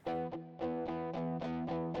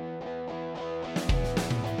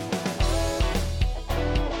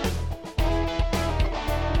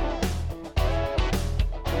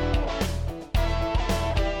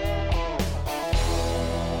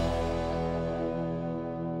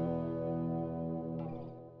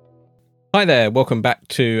Hi there, welcome back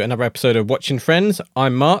to another episode of Watching Friends.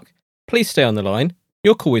 I'm Mark. Please stay on the line.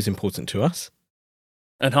 Your call is important to us.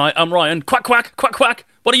 And hi, I'm Ryan. Quack, quack, quack, quack.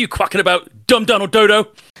 What are you quacking about, dumb Donald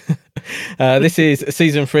Dodo? This is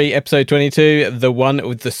Season 3, Episode 22, the one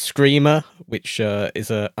with the Screamer, which is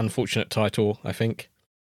an unfortunate title, I think.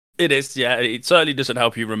 It is, yeah. It certainly doesn't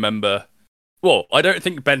help you remember. Well, I don't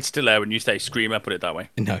think Ben's still there when you say Screamer, put it that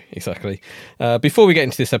way. No, exactly. Before we get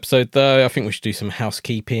into this episode, though, I think we should do some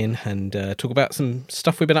housekeeping and talk about some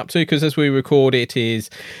stuff we've been up to, because as we record, it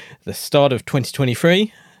is the start of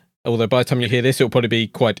 2023. Although by the time you hear this, it'll probably be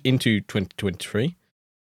quite into 2023.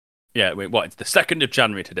 Yeah, it's the 2nd of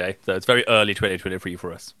January today, so it's very early 2023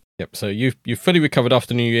 for us. Yep, so you've fully recovered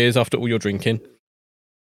after New Year's, after all your drinking.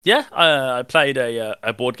 Yeah, I played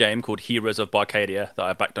a board game called Heroes of Barcadia that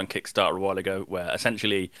I backed on Kickstarter a while ago, where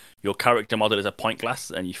essentially your character model is a pint glass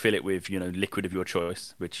and you fill it with, liquid of your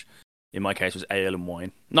choice, which in my case was ale and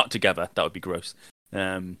wine. Not together, that would be gross.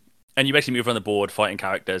 And you basically move around the board fighting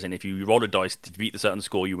characters, and if you roll a dice to beat a certain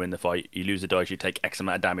score, you win the fight. You lose the dice, you take X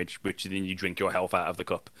amount of damage, which then you drink your health out of the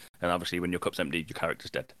cup. And obviously when your cup's empty, your character's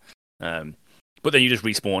dead. But then you just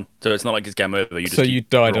respawn, so it's not like it's game over. You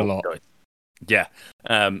died a lot. Yeah,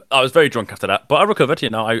 I was very drunk after that, but I recovered.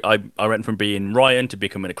 I went from being Ryan to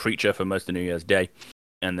becoming a creature for most of New Year's Day,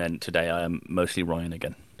 and then today I am mostly Ryan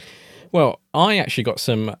again. Well, I actually got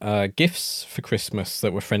some gifts for Christmas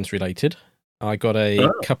that were Friends related. I got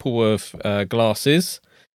a couple of glasses,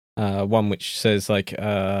 one which says could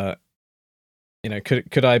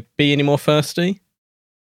I be any more thirsty?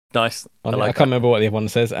 Nice. I can't remember what the other one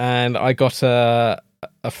says, and I got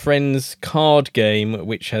a Friends card game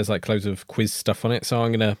which has loads of quiz stuff on it, so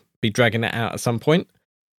I'm gonna be dragging that out at some point.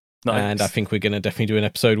 Nice. And I think we're gonna definitely do an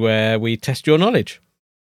episode where we test your knowledge.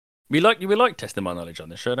 We like testing my knowledge on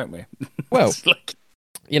this show, don't we? Well,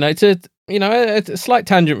 it's a slight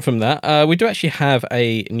tangent from that. We do actually have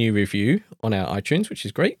a new review on our iTunes, which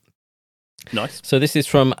is great. Nice. So this is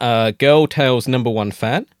from Girl Tales #1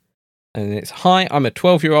 fan, and it's, "Hi, I'm a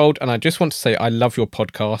 12-year-old, and I just want to say I love your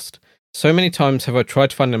podcast. So many times have I tried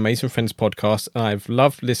to find an Amazing Friends podcast, and I've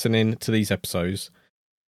loved listening to these episodes.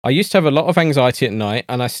 I used to have a lot of anxiety at night,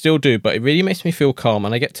 and I still do, but it really makes me feel calm,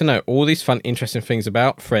 and I get to know all these fun, interesting things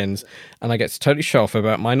about Friends, and I get to totally show off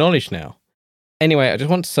about my knowledge now. Anyway, I just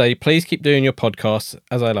want to say, please keep doing your podcasts,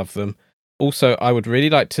 as I love them. Also, I would really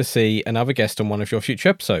like to see another guest on one of your future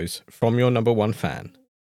episodes, from your #1 fan."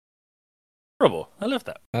 Bravo, I love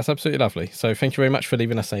that. That's absolutely lovely. So thank you very much for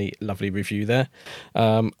leaving us a lovely review there.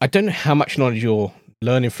 I don't know how much knowledge you're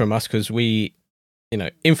learning from us, because we,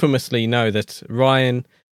 infamously know that Ryan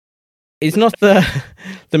is not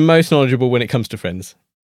the most knowledgeable when it comes to Friends.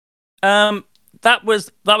 That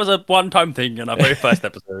was a one-time thing in our very first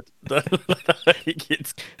episode.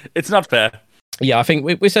 It's not fair. Yeah, I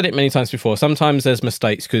think we said it many times before. Sometimes there's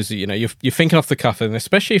mistakes because you're thinking off the cuff, and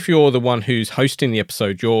especially if you're the one who's hosting the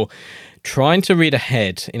episode, you're trying to read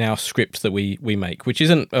ahead in our script that we make, which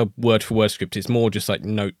isn't a word-for-word script. It's more just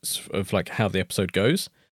notes of how the episode goes,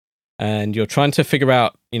 and you're trying to figure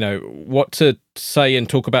out what to say and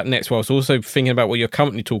talk about next, whilst also thinking about what you're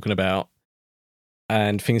currently talking about,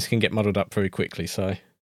 and things can get muddled up very quickly. So.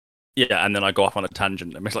 Yeah, and then I go off on a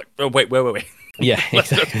tangent, and it's like, oh, wait. Yeah,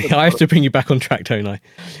 exactly. I have to bring you back on track, don't I?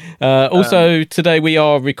 Also, today we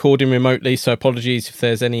are recording remotely, so apologies if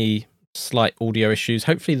there's any slight audio issues.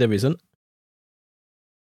 Hopefully there isn't.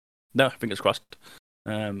 No, fingers crossed.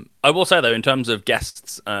 I will say, though, in terms of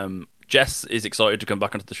guests, Jess is excited to come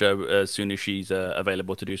back onto the show as soon as she's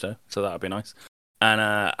available to do so that would be nice. And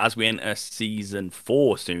as we enter Season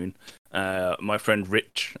 4 soon, my friend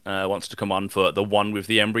Rich wants to come on for the one with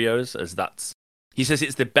the embryos, as he says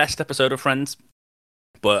it's the best episode of Friends,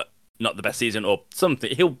 but not the best season or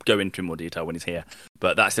something. He'll go into more detail when he's here,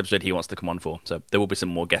 but that's the episode he wants to come on for. So there will be some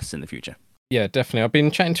more guests in the future. Yeah, definitely. I've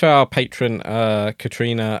been chatting to our patron,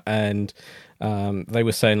 Katrina, and they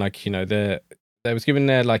were saying they was giving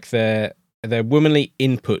their womanly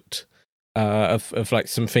input of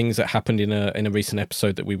some things that happened in a recent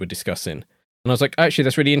episode that we were discussing. And I was like, actually,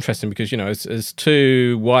 that's really interesting because, as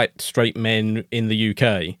two white straight men in the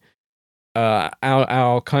UK,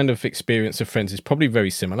 our kind of experience of Friends is probably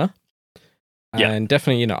very similar. Yeah. And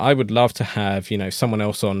definitely, I would love to have, someone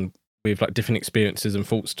else on with different experiences and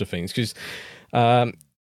thoughts to things. Because, I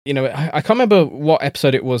can't remember what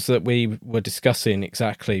episode it was that we were discussing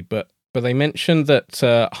exactly, but they mentioned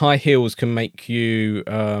that high heels can make you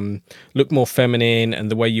look more feminine,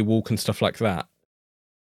 and the way you walk and stuff like that.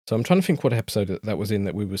 So I'm trying to think what episode that was in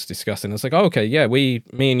that we was discussing. I was like, oh, okay, yeah, me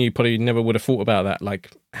and you probably never would have thought about that,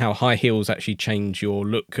 how high heels actually change your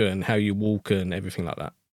look and how you walk and everything like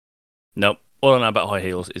that. Nope. All I know about high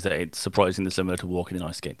heels is that it's surprisingly similar to walking in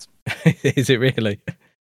ice skates. Is it really?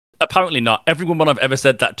 Apparently not. Every woman I've ever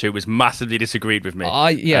said that to has massively disagreed with me.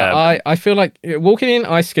 I feel like walking in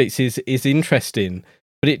ice skates is interesting,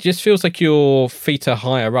 but it just feels like your feet are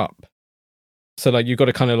higher up. So like you've got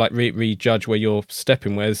to kind of like rejudge where you're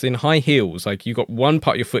stepping. Whereas in high heels, like you got one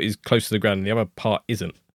part of your foot is close to the ground and the other part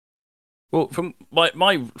isn't. Well, from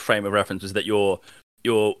my frame of reference is that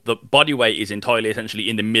the body weight is entirely essentially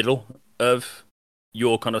in the middle of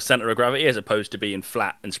your kind of center of gravity, as opposed to being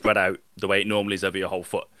flat and spread out the way it normally is over your whole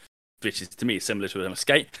foot, which is to me similar to a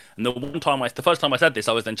skate. And the first time I said this,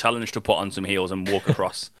 I was then challenged to put on some heels and walk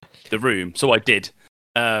across the room. So I did.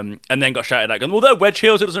 And then got shouted at, going, well, they're wedge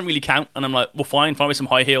heels, it doesn't really count. And I'm like, well, fine, find me some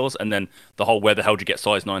high heels. And then the whole where the hell do you get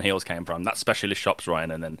size 9 heels came from? That's specialist shops,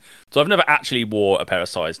 Ryan. And then, so I've never actually wore a pair of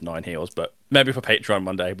size 9 heels, but maybe for Patreon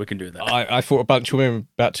one day we can do that. I thought a bunch of women were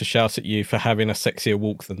about to shout at you for having a sexier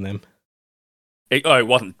walk than them. It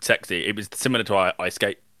wasn't sexy. It was similar to ice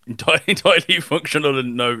skate. Entirely functional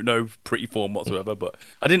and no pretty form whatsoever. But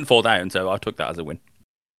I didn't fall down, so I took that as a win.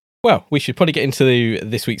 Well, we should probably get into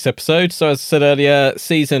this week's episode. So as I said earlier,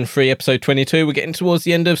 Season 3, Episode 22. We're getting towards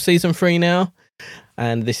the end of Season 3 now.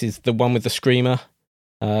 And this is the one with the screamer.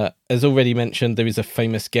 As already mentioned, there is a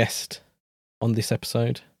famous guest on this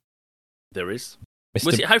episode. There is.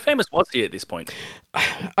 How famous was he at this point?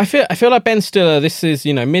 I feel like Ben Stiller, this is,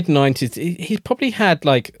 mid-90s. He's probably had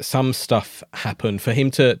like some stuff happen for him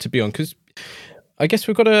to be on. Because I guess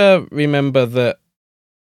we've got to remember that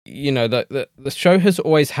the show has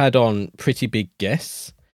always had on pretty big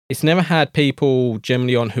guests. It's never had people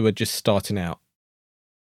generally on who are just starting out.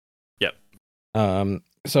 Yep.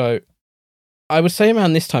 So I would say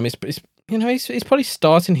around this time, he's probably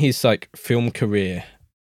starting his like film career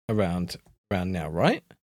around now, right?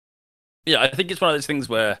 Yeah, I think it's one of those things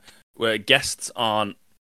where guests aren't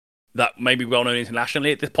that maybe well known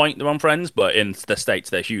internationally at this point. They're on Friends, but in the States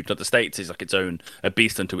they're huge. Like the States is like a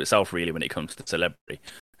beast unto itself, really, when it comes to celebrity.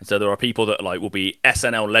 And so there are people that like will be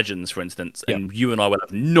SNL legends, for instance, and you and I will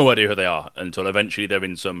have no idea who they are until eventually they're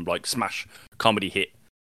in some like smash comedy hit.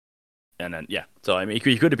 And then so I mean,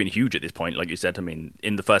 he could have been huge at this point, like you said. I mean,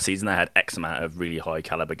 in the first season they had X amount of really high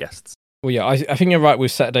caliber guests. Well, yeah, I think you're right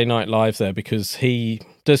with Saturday Night Live there, because he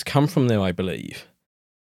does come from there, I believe.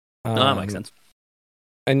 That makes sense.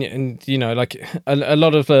 And like a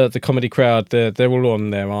lot of the comedy crowd, they're all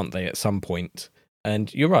on there, aren't they, at some point?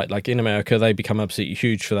 And you're right, like in America, they become absolutely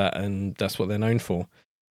huge for that, and that's what they're known for.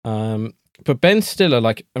 But Ben Stiller,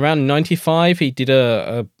 like around 95, he did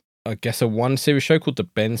a one series show called The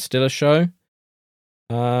Ben Stiller Show.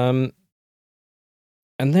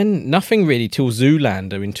 And then nothing really till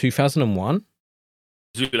Zoolander in 2001.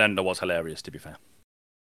 Zoolander was hilarious, to be fair.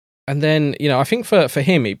 And then, I think for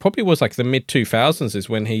him, it probably was like the mid-2000s is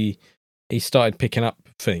when he started picking up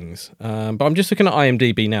things. But I'm just looking at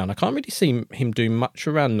IMDb now, and I can't really see him doing much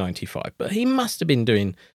around 95. But he must have been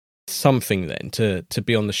doing something then to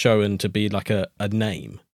be on the show and to be like a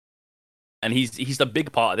name. And he's the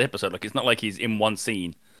big part of the episode. Like, it's not like he's in one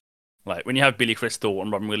scene. Like when you have Billy Crystal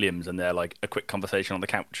and Robin Williams and they're like a quick conversation on the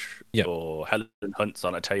couch, or Helen Hunt's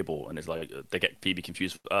on a table, and it's like they get Phoebe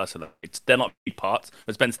confused with Ursula. They're not big parts,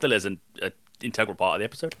 but Ben Stiller's an integral part of the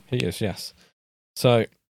episode. He is, yes. So,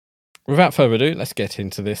 without further ado, let's get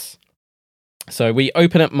into this. So we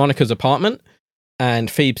open at Monica's apartment, and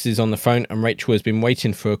Phoebe is on the phone, and Rachel has been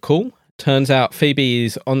waiting for a call. Turns out Phoebe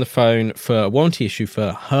is on the phone for a warranty issue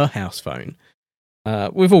for her house phone.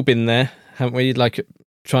 We've all been there, haven't we? Like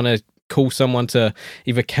trying to call someone to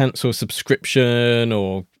either cancel a subscription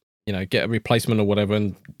or get a replacement or whatever,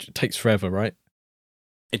 and it takes forever, right?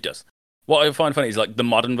 It does. What I find funny is like the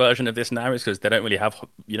modern version of this now is because you don't really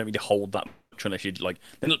hold that much unless you like.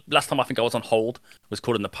 Last time I think I was on hold was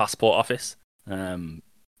called in the passport office.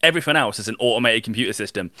 Everything else is an automated computer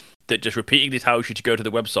system that just repeatedly tells you to go to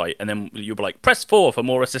the website, and then you'll be like, press 4 for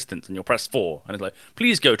more assistance, and you'll press 4, and it's like,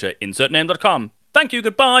 please go to insertname.com. Thank you,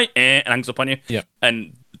 goodbye, and hangs up on you. Yeah.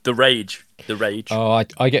 And the rage. Oh,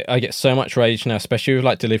 I get so much rage now, especially with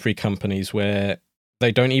like delivery companies where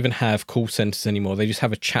they don't even have call centers anymore. They just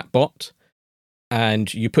have a chat bot,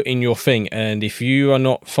 and you put in your thing, and if you are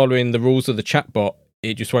not following the rules of the chat bot,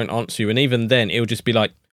 it just won't answer you. And even then, it'll just be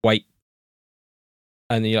like, wait.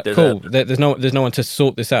 And you're like, cool. There's no one to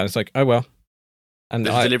sort this out. And it's like, oh well. And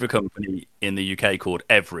there's a delivery company in the UK called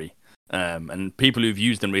Every. And people who've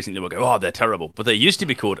used them recently will go, oh, they're terrible. But they used to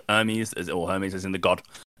be called Hermes, or Hermes as in the god.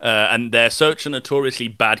 And they're such a notoriously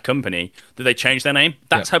bad company that they changed their name.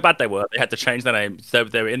 That's how bad they were. They had to change their name. So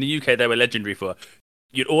they were in the UK, they were legendary for,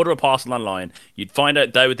 you'd order a parcel online, you'd find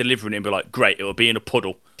out they were delivering it and be like, great, it'll be in a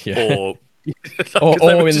puddle. Yeah. Or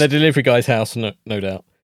or in the delivery guy's house, no doubt.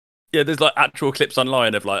 Yeah, there's like actual clips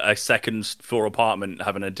online of like a second floor apartment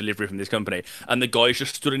having a delivery from this company, and the guy's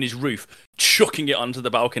just stood in his roof, chucking it onto the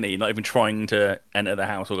balcony, not even trying to enter the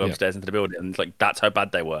house or go upstairs into the building. And like that's how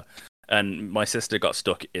bad they were. And my sister got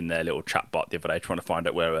stuck in their little chat bot the other day trying to find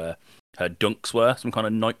out where her dunks were, some kind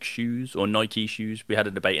of Nike shoes or Nike shoes. We had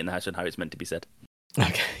a debate in the house on how it's meant to be said.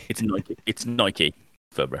 Okay, it's Nike. It's Nike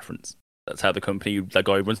for reference. That's how the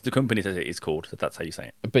guy who runs the company says it is called. So that's how you say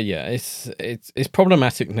it. But yeah, it's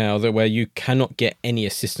problematic now that where you cannot get any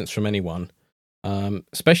assistance from anyone,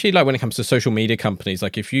 especially like when it comes to social media companies.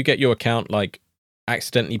 Like if you get your account like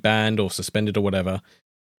accidentally banned or suspended or whatever,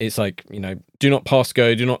 it's like, you know, do not pass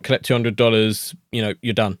go, do not collect $200. You know,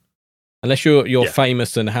 you're done. Unless you're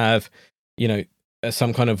famous and have, you know,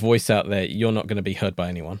 some kind of voice out there, you're not going to be heard by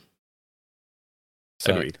anyone.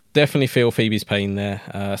 So Agreed. Definitely feel Phoebe's pain there.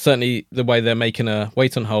 Certainly the way they're making her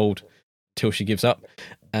wait on hold till she gives up.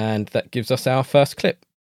 And that gives us our first clip.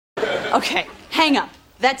 Okay, hang up.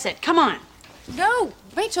 That's it. Come on. No,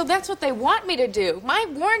 Rachel, that's what they want me to do. My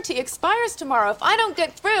warranty expires tomorrow. If I don't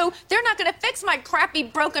get through, they're not going to fix my crappy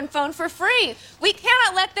broken phone for free. We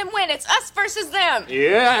cannot let them win. It's us versus them.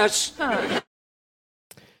 Yes.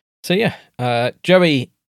 So yeah, Joey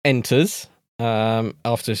enters.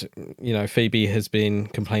 After, you know, Phoebe has been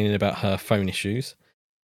complaining about her phone issues,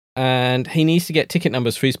 and he needs to get ticket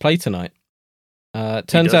numbers for his play tonight.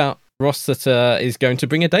 Turns out Ross is going to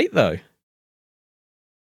bring a date though.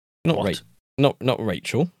 Not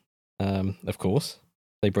Rachel. Of course,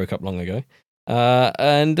 they broke up long ago.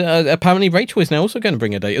 And apparently Rachel is now also going to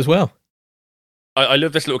bring a date as well. I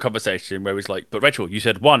love this little conversation where he's like, "But Rachel, you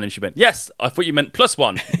said 1," and she went, "Yes, I thought you meant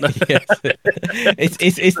 +1." Yes.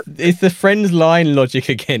 It's the Friends line logic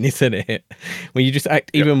again, isn't it? When you just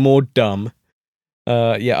act even more dumb.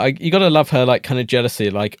 You gotta love her like kind of jealousy,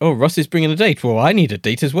 like, oh, Ross is bringing a date. Well, I need a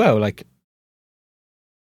date as well. Like,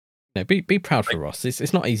 you know, be proud for Ross.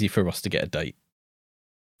 It's not easy for Ross to get a date.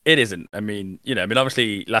 It isn't. I mean,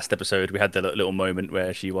 obviously, last episode we had the little moment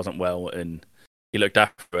where she wasn't well and he looked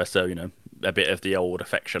after her, so you know, a bit of the old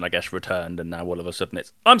affection, I guess, returned, and now all of a sudden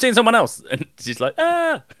it's, I'm seeing someone else, and she's like,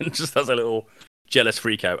 and just has a little jealous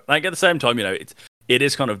freak out. Like at the same time, you know, it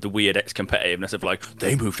is kind of the weird ex-competitiveness of like,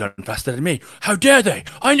 they moved on faster than me. How dare they?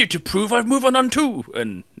 I need to prove I've moved on too.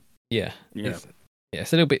 And it's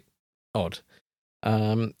a little bit odd.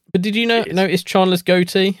 But did you notice Chandler's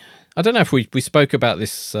goatee? I don't know if we spoke about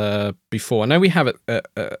this before. I know we have it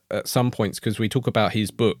at some points because we talk about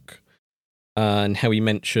his book and how he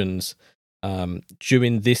mentions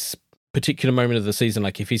during this particular moment of the season,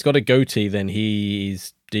 like if he's got a goatee, then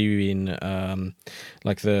he's doing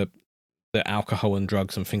like the alcohol and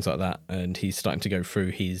drugs and things like that, and he's starting to go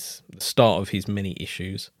through the start of his many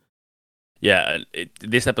issues. Yeah,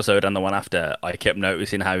 this episode and the one after, I kept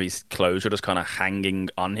noticing how his clothes are just kind of hanging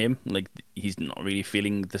on him. Like he's not really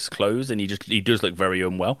feeling this clothes, and he does look very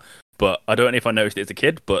unwell. But I don't know if I noticed it as a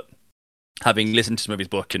kid, but having listened to some of his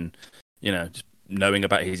book and, you know, just knowing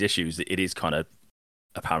about his issues, it is kind of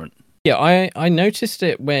apparent. Yeah, I noticed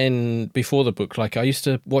it before the book, like I used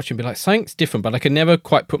to watch him be like, something's different, but I could never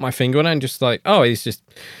quite put my finger on it and just like, oh, he's just,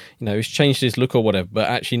 you know, he's changed his look or whatever. But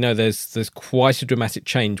actually, no, there's quite a dramatic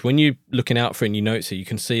change. When you're looking out for it and you notice it, you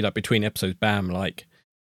can see like between episodes, bam, like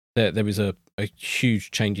there was a huge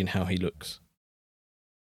change in how he looks.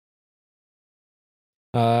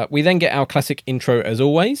 We then get our classic intro as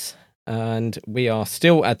always. And we are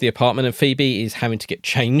still at the apartment, and Phoebe is having to get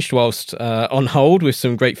changed whilst on hold with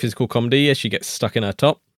some great physical comedy as she gets stuck in her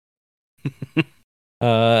top.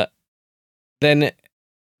 Then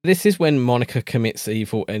this is when Monica commits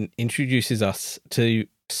evil and introduces us to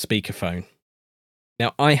speakerphone.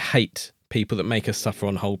 Now, I hate people that make us suffer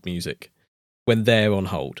on hold music when they're on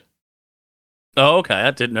hold. Oh, okay.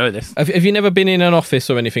 I didn't know this. Have you never been in an office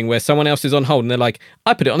or anything where someone else is on hold and they're like,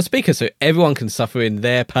 I put it on a speaker so everyone can suffer in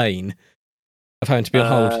their pain of having to be on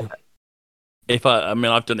hold?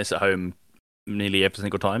 I've done this at home nearly every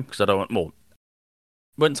single time because I don't want more.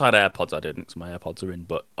 Inside AirPods, I didn't because my AirPods are in.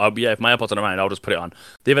 But if my AirPods are around, I'll just put it on.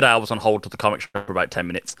 The other day, I was on hold to the comic shop for about 10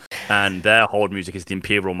 minutes, and their hold music is the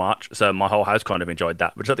Imperial March. So my whole house kind of enjoyed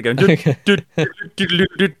that. But just like going,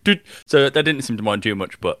 so they didn't seem to mind too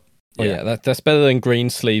much, but. Yeah, that's better than green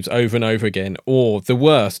sleeves over and over again. Or the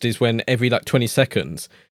worst is when every 20 seconds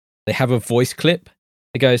they have a voice clip.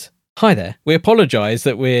 It goes, "Hi there, we apologise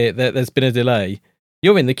that there's been a delay.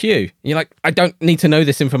 You're in the queue." And you're like, I don't need to know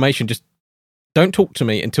this information. Just don't talk to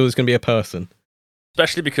me until there's going to be a person.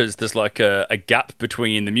 Especially because there's like a gap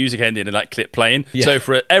between the music ending and that clip playing. Yeah. So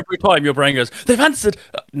for every time your brain goes, they've answered.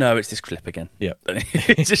 No, it's this clip again. Yep.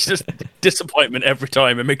 It's just disappointment every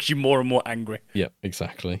time. It makes you more and more angry. Yep,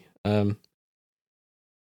 exactly.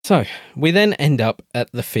 So we then end up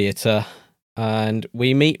at the theatre and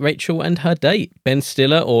we meet Rachel and her date, Ben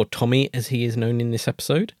Stiller, or Tommy as he is known in this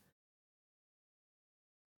episode.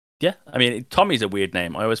 Yeah, I mean, Tommy's a weird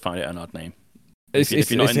name. I always find it an odd name. It's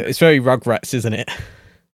very Rugrats, isn't it?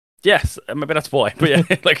 Yes, maybe that's why. But yeah,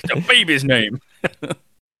 like the baby's name.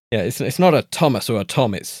 Yeah, it's not a Thomas or a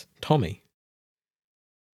Tom, it's Tommy.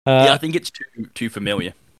 Yeah, I think it's too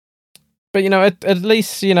familiar. But, at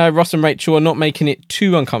least, Ross and Rachel are not making it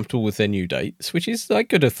too uncomfortable with their new dates, which is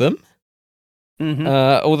good of them. Mm-hmm.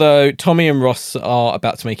 Although Tommy and Ross are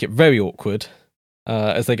about to make it very awkward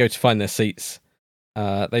as they go to find their seats.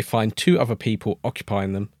 They find two other people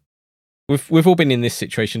occupying them. We've all been in this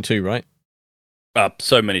situation too, right?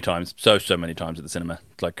 So many times. So many times at the cinema.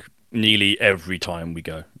 Like, nearly every time we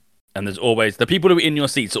go. And there's always... The people who are in your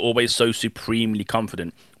seats are always so supremely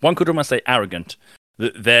confident. One could almost say arrogant.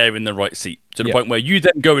 That they're in the right seat. To the point where you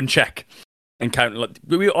then go and check and count. Like,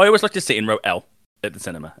 I always like to sit in row L at the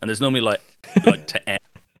cinema. And there's normally like to N.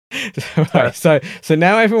 Right, so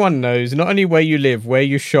now everyone knows not only where you live, where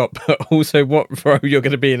you shop, but also what row you're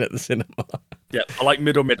going to be in at the cinema. Yeah, I like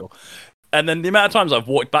middle. And then the amount of times I've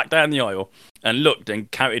walked back down the aisle and looked and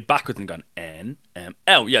counted backwards and gone, N, M,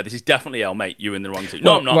 L. Yeah, this is definitely L, mate. You're in the wrong seat.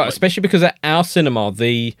 No, I'm not. Right, especially because at our cinema,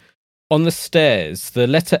 on the stairs, the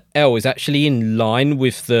letter L is actually in line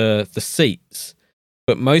with the seats.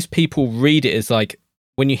 But most people read it as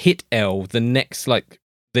when you hit L, the next,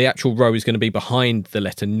 the actual row is going to be behind the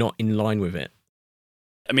letter, not in line with it.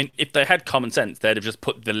 I mean, if they had common sense, they'd have just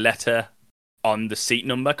put the letter on the seat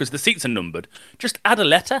number, because the seats are numbered. Just add a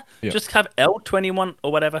letter. Yep. Just have L21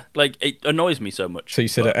 or whatever. It annoys me so much. So you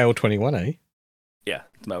said at L21, eh? Yeah,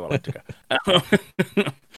 that's where I like to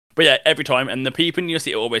go. But yeah, every time. And the people in your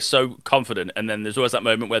seat are always so confident. And then there's always that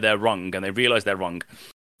moment where they're wrong and they realise they're wrong.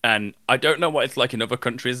 And I don't know what it's like in other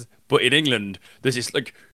countries, but in England, there's this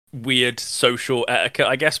weird social etiquette,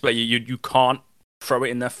 I guess, where you can't throw it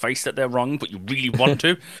in their face that they're wrong, but you really want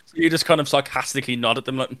to. So you just kind of sarcastically nod at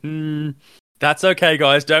them that's okay,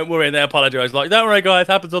 guys, don't worry. And they apologise don't worry, guys,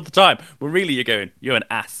 happens all the time. Well, really, you're an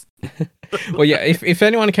ass. Well, yeah, if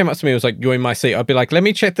anyone came up to me and was like, you're in my seat, I'd be like, let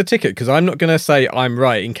me check the ticket, because I'm not going to say I'm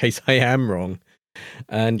right in case I am wrong.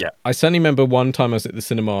 And I certainly remember one time I was at the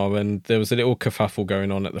cinema and there was a little kerfuffle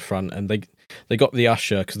going on at the front, and they got the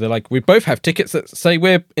usher, because they're like, we both have tickets that say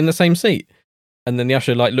we're in the same seat. And then the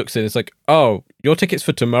usher looks in, it's like, oh, your ticket's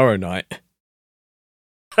for tomorrow night.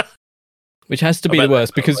 Which has to be the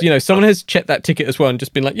worst, because, someone has checked that ticket as well and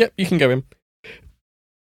just been like, yep, you can go in.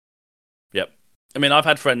 Yep. I mean, I've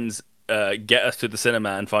had friends get us to the cinema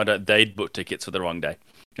and find out they'd booked tickets for the wrong day.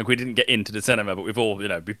 Like, we didn't get into the cinema, but we've all,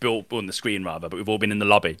 we've built on the screen rather, but we've all been in the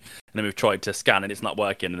lobby. And then we've tried to scan and it's not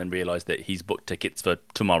working, and then realised that he's booked tickets for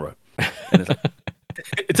tomorrow. And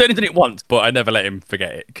it's only done it once, but I never let him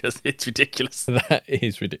forget it, because it's ridiculous. That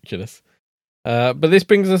is ridiculous. But this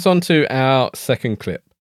brings us on to our second clip.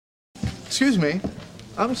 Excuse me.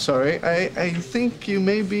 I'm sorry. I think you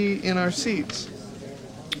may be in our seats.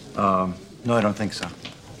 No, I don't think so.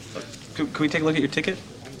 Can we take a look at your ticket?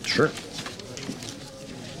 Sure.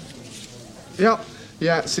 Yep.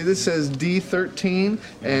 Yeah, see, this says D13,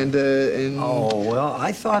 and... Oh, well,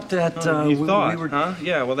 I thought that, we we were... Huh?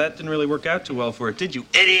 Yeah, well, that didn't really work out too well for it, did you,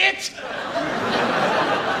 idiot?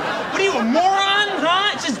 What are you, a moron,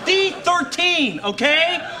 huh? It says D13,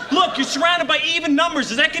 okay? Look, you're surrounded by even numbers.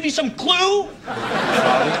 Does that give you some clue?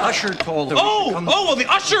 the usher told her... well, the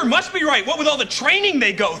usher must be right. What with all the training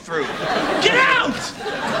they go through? Get out!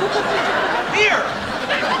 Here!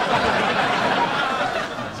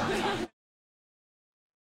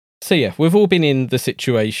 So yeah, we've all been in the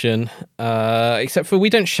situation, except for we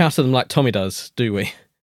don't shout at them like Tommy does, do we?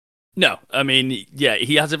 No, I mean, yeah,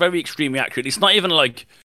 he has a very extreme reaction. It's not even like,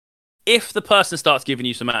 if the person starts giving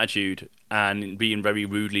you some attitude and being very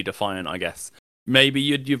rudely defiant, I guess, maybe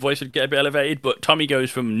your voice would get a bit elevated, but Tommy goes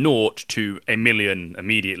from 0 to 1 million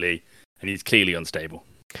immediately, and he's clearly unstable.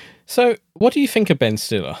 So, what do you think of Ben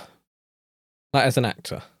Stiller? As an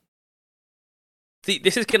actor? See,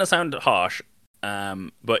 this is going to sound harsh,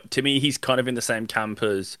 but to me, he's kind of in the same camp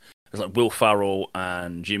as like Will Ferrell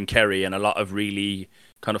and Jim Carrey and a lot of really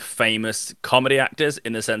kind of famous comedy actors,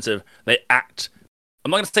 in the sense of they act,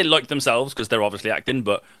 I'm not going to say like themselves, because they're obviously acting,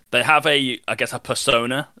 but they have a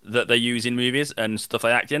persona that they use in movies and stuff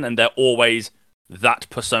they act in, and they're always that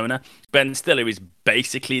persona. Ben Stiller is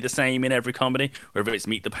basically the same in every comedy, whether it's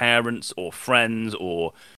Meet the Parents or Friends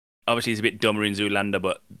or obviously he's a bit dumber in Zoolander,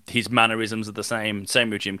 but his mannerisms are the same. Same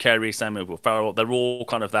with Jim Carrey, same with Will Ferrell. They're all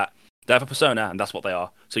kind of that. They have a persona, and that's what they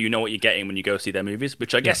are. So you know what you're getting when you go see their movies,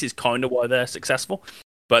 which I guess is kind of why they're successful.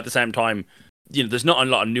 But at the same time, there's not a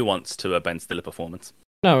lot of nuance to a Ben Stiller performance.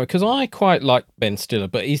 No, because I quite like Ben Stiller,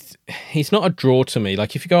 but he's not a draw to me.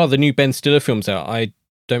 Like, if you go, the new Ben Stiller film's out, I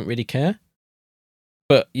don't really care.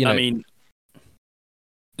 But, I mean,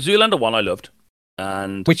 Zoolander 1 I loved.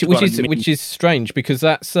 And which is strange, because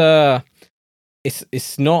that's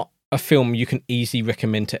it's not a film you can easily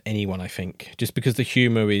recommend to anyone, I think, just because the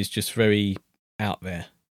humor is just very out there.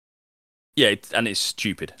 Yeah, it's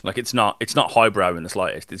stupid. Like, it's not highbrow in the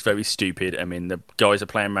slightest. It's very stupid. I mean, the guys are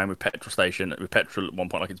playing around with petrol at one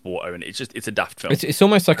point like it's water, and it's a daft film. It's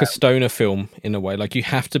almost like a stoner film in a way. Like, you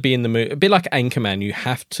have to be in the mood, a bit like Anchorman. You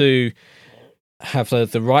have to have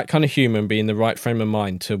the right kind of humor and be in the right frame of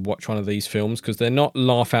mind to watch one of these films, because they're not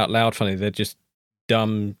laugh out loud funny. They're just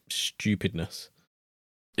dumb stupidness.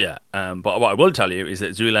 Yeah, but what I will tell you is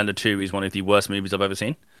that Zoolander 2 is one of the worst movies I've ever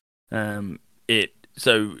seen. When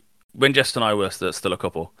Jess and I were still a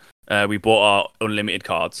couple, we bought our unlimited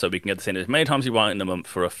cards so we can get the cinema as many times we want in a month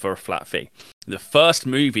for a flat fee. The first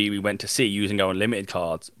movie we went to see using our unlimited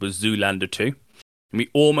cards was Zoolander 2. And we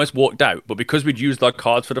almost walked out, but because we'd used our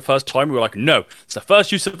cards for the first time, we were like, no, it's the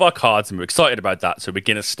first use of our cards, and we're excited about that, so we're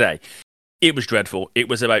going to stay. It was dreadful. It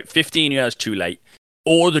was about 15 years too late.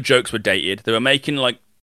 All the jokes were dated. They were making,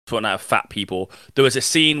 putting out fat people. There was a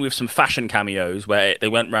scene with some fashion cameos where they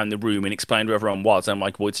went around the room and explained who everyone was. I'm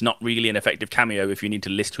like, well, it's not really an effective cameo if you need to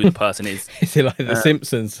list who the person is. Is it like The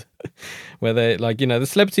Simpsons, where they the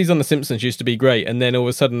celebrities on The Simpsons used to be great, and then all of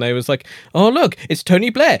a sudden they was like, oh look, it's Tony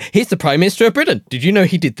Blair. He's the Prime Minister of Britain. Did you know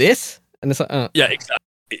he did this? And it's like, yeah, exactly.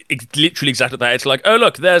 It's literally exactly that. It's like, oh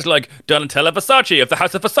look, there's Donatella Versace of the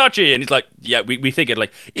House of Versace, and it's like, yeah, we figured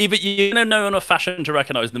either you're know enough fashion to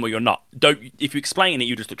recognise them or you're not. If you explain it,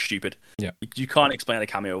 you just look stupid. Yeah, you can't explain a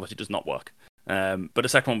cameo, it does not work. But the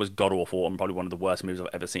second one was god awful and probably one of the worst movies I've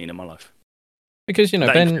ever seen in my life. Because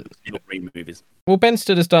Ben movies. Well, Ben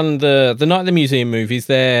Stiller's done the Night at the Museum movies.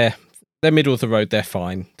 They're middle of the road. They're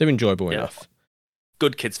fine. They're enjoyable enough.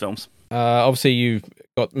 Good kids films. Obviously, you've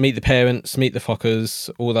got Meet the Parents, Meet the Fockers,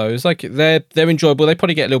 all those. They're enjoyable. They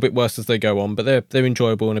probably get a little bit worse as they go on, but they're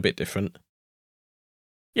enjoyable and a bit different.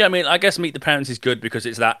 Yeah, I mean, I guess Meet the Parents is good because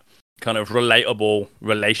it's that kind of relatable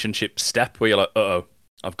relationship step where you're like, uh-oh,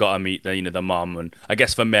 I've got to meet the mum. And I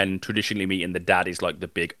guess for men, traditionally meeting the dad is like the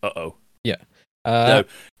big uh-oh. Yeah. So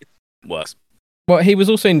it's worse. Well, he was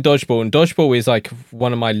also in Dodgeball, and Dodgeball is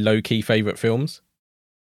one of my low-key favourite films.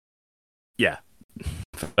 Yeah.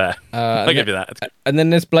 Fair. I'll give you that. And then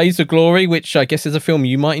there's Blades of Glory, which I guess is a film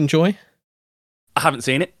you might enjoy. I haven't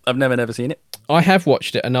seen it. I've never seen it. I have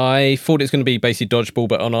watched it, and I thought it was going to be basically Dodgeball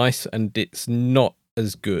but on ice, and it's not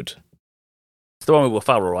as good. It's the one with Will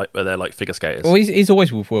Ferrell, right? Where they're like figure skaters. Well, he's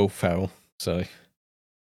always with Will Ferrell, so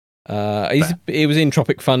he was in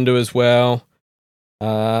Tropic Thunder as well.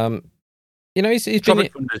 He's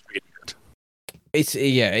Tropic Thunder is really good.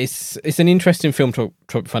 It's an interesting film,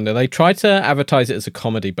 Tropic Thunder. They try to advertise it as a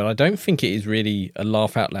comedy, but I don't think it is really a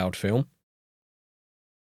laugh out loud film.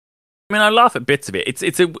 I mean, I laugh at bits of it.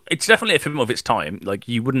 It's definitely a film of its time. Like,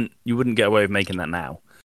 you wouldn't get away with making that now.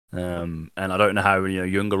 And I don't know how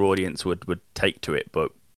younger audience would take to it,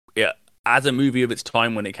 but yeah, as a movie of its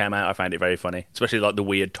time when it came out, I found it very funny. Especially the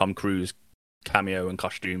weird Tom Cruise cameo and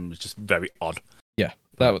costume was just very odd. Yeah,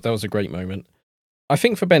 that was a great moment. I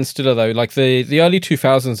think for Ben Stiller though, the early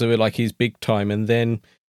 2000s were his big time, and then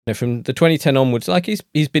from the 2010 onwards,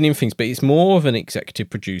 he's been in things, but he's more of an executive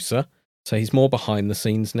producer, so he's more behind the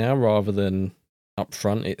scenes now rather than up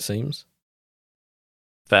front, it seems.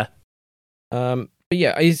 Fair. But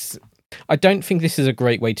yeah, I don't think this is a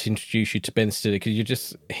great way to introduce you to Ben Stiller,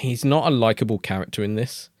 because he's not a likable character in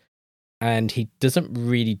this, and he doesn't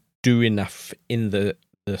really do enough in the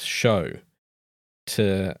show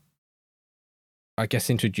to, I guess,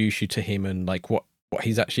 introduce you to him and what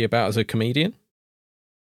he's actually about as a comedian.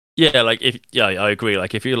 Yeah, I agree.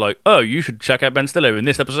 If you're like, oh, you should check out Ben Stiller in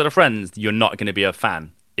this episode of Friends, you're not going to be a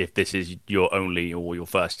fan if this is your only or your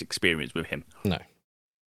first experience with him. No.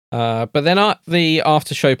 But then at the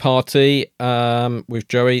after show party with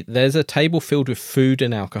Joey, there's a table filled with food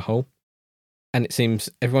and alcohol, and it seems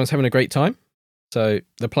everyone's having a great time. So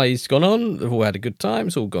the play's gone on, they've all had a good time,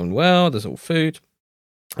 it's all gone well, there's all food.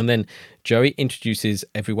 And then Joey introduces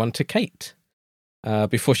everyone to Kate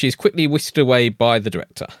before she is quickly whisked away by the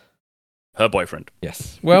director. Her boyfriend.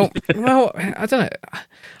 Yes. Well, I don't know.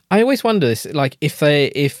 I always wonder this,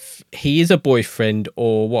 if he is a boyfriend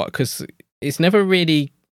or what, because it's never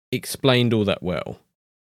really explained all that well.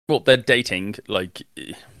 Well, they're dating.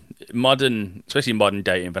 especially modern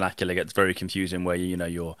dating vernacular, gets very confusing. Where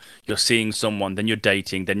you're seeing someone, then you're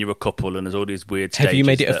dating, then you're a couple, and there's all these weird stages. Have you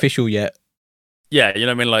made it official yet? Yeah, you know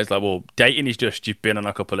what I mean. Like, it's like, well, dating is just you've been on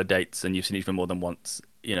a couple of dates and you've seen each other more than once,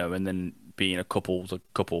 and then being a couple's a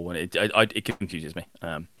couple, and it confuses me.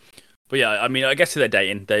 But yeah, I mean, I guess they're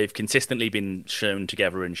dating. They've consistently been shown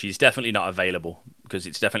together, and she's definitely not available because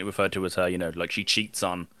it's definitely referred to as her. Like she cheats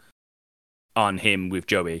on him with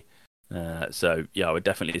Joey. So yeah, I would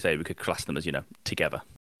definitely say we could class them as together.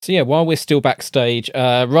 So yeah, while we're still backstage,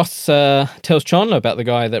 Ross tells Chandler about the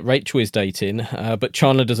guy that Rachel is dating, but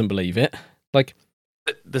Chandler doesn't believe it. Like,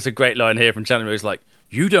 there's a great line here from Chandler who's like,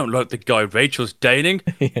 "You don't like the guy Rachel's dating?"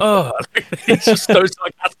 Yeah. Oh, it's just so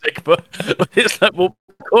sarcastic, but it's like, well,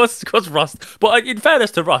 of course, Ross. But in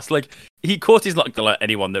fairness to Ross, like, he, of course, he's not gonna like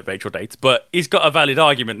anyone that Rachel dates, but he's got a valid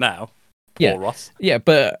argument now. Poor Ross. Yeah,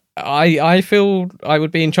 but I feel I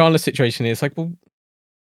would be in Chandler's situation. It's like, well,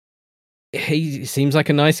 he seems like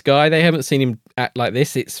a nice guy. They haven't seen him act like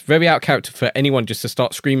this. It's very out of character for anyone just to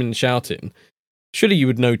start screaming and shouting. Surely you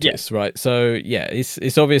would notice, right? So yeah,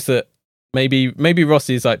 it's obvious that maybe Ross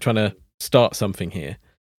is like trying to start something here.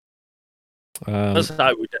 That's how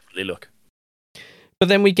it would definitely look. But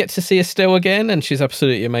then we get to see Estelle again, and she's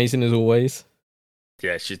absolutely amazing as always.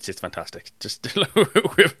 Yeah, she's just fantastic. Just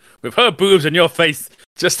with her boobs and your face,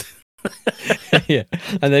 just yeah.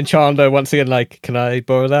 And then Chandler once again, like, can I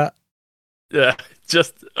borrow that? Yeah,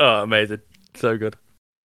 just amazing, so good.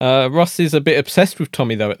 Ross is a bit obsessed with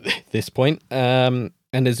Tommy though at this point, and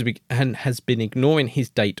has been ignoring his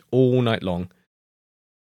date all night long,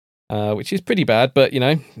 which is pretty bad. But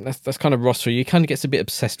that's kind of Ross for you. He kind of gets a bit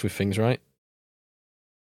obsessed with things, right?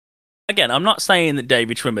 Again, I'm not saying that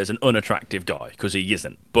David Schwimmer is an unattractive guy because he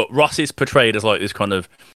isn't, but Ross is portrayed as like this kind of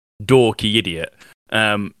dorky idiot.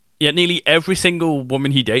 Yet nearly every single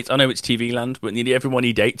woman he dates, I know it's TV land, but nearly everyone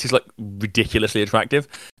he dates is like ridiculously attractive.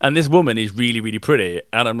 And this woman is really, really pretty.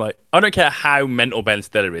 And I'm like, I don't care how mental Ben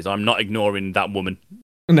Stiller is, I'm not ignoring that woman.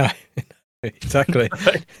 No, exactly.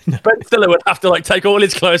 Ben Stiller would have to like take all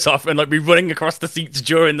his clothes off and like be running across the seats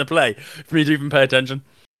during the play for me to even pay attention.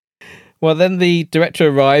 Well, then the director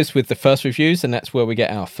arrives with the first reviews, and that's where we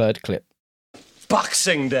get our third clip.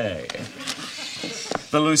 Boxing Day.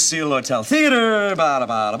 The Lucille Hotel Theater, bada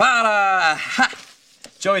bada bada. Ha!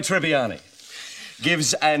 Joey Tribbiani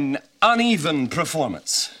gives an uneven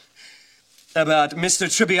performance. But Mr.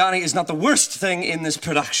 Tribbiani is not the worst thing in this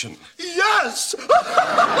production. Yes!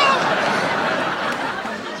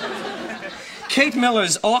 Kate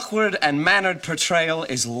Miller's awkward and mannered portrayal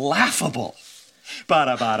is laughable.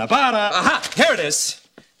 Bada bada bada. Aha! Here it is.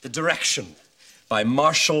 The direction by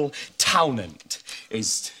Marshall Townend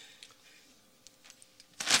is...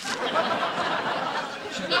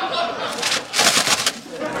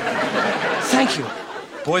 Thank you.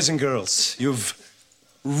 Boys and girls, you've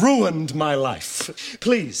ruined my life.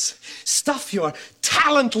 Please, stuff your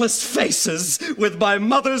talentless faces with my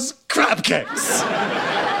mother's crab cakes.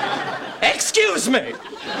 Excuse me.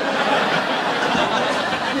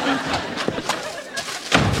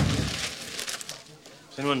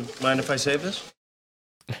 Does anyone mind if I save this?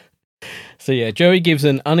 So yeah, Joey gives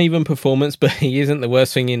an uneven performance, but he isn't the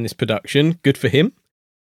worst thing in this production. Good for him.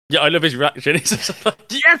 Yeah, I love his reaction. He's just like,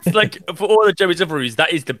 yes! Like, for all of Joey's other reviews,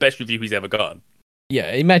 that is the best review he's ever gotten.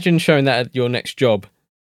 Yeah, imagine showing that at your next job.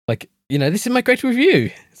 Like, this is my great review.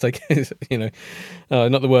 It's like,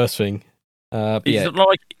 not the worst thing. But it's yeah. not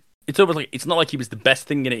like, it's almost like, it's not like he was the best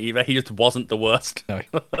thing in it either. He just wasn't the worst. No.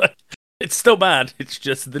 It's still bad. It's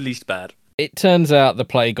just the least bad. It turns out the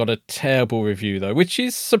play got a terrible review, though, which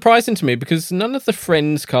is surprising to me because none of the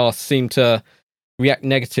Friends cast seem to react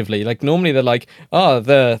negatively. Like, normally they're like,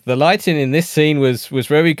 the lighting in this scene was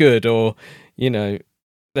very good, or,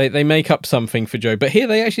 they make up something for Joe. But here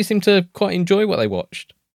they actually seem to quite enjoy what they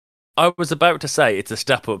watched. I was about to say it's a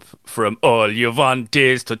step up from All You Want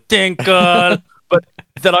Is to Tinkle, but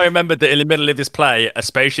then I remembered that in the middle of this play, a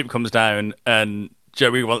spaceship comes down and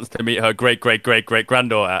Joey wants to meet her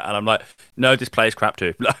great-great-great-great-granddaughter, and I'm like, no, this play is crap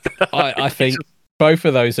too. I think both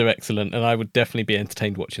of those are excellent, and I would definitely be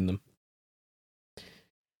entertained watching them.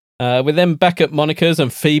 We're then back at Monica's,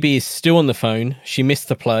 and Phoebe is still on the phone. She missed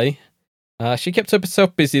the play. She kept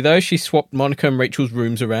herself busy, though. She swapped Monica and Rachel's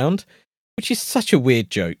rooms around, which is such a weird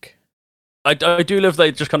joke. I do love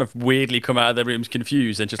they just kind of weirdly come out of their rooms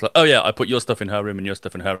confused and just like, oh yeah, I put your stuff in her room and your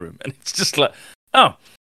stuff in her room. And it's just like, oh,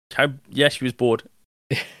 she was bored.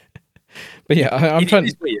 But yeah, I'm trying.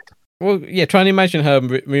 It's weird. Well, yeah, trying to imagine her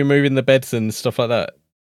removing the beds and stuff like that.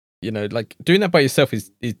 Like doing that by yourself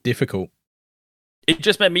is difficult. It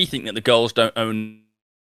just made me think that the girls don't own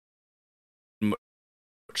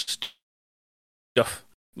much stuff.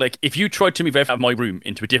 like if you tried to move out of my room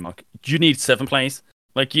into a dim, you need 7 players.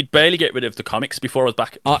 Like you'd barely get rid of the comics before I was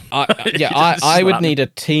back. I would need a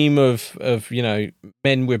team of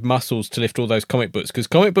men with muscles to lift all those comic books, because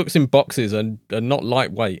comic books in boxes are not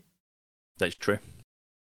lightweight. That's true.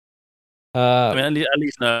 I mean, at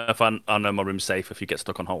least know if I know my room's safe if you get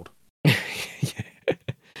stuck on hold.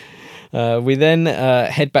 We then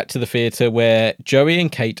head back to the theatre where Joey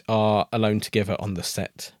and Kate are alone together on the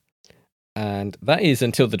set. And that is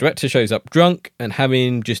until the director shows up drunk and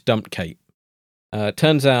having just dumped Kate.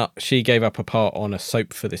 Turns out she gave up a part on a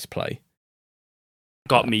soap for this play.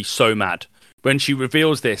 Got me so mad. When she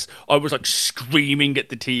reveals this, I was like screaming at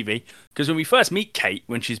the TV. Because when we first meet Kate,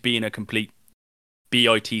 when she's being a complete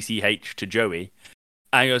bitch to Joey,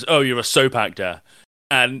 and he goes, "Oh, you're a soap actor."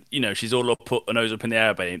 And, she's all up, put her nose up in the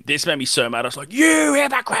air about him. This made me so mad. I was like, "You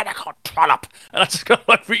hypocrite, trollop." And I just got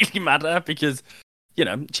like really mad at her because,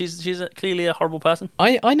 she's clearly a horrible person.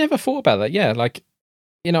 I never thought about that. Yeah, like,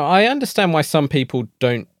 I understand why some people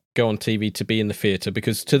don't go on TV to be in the theatre,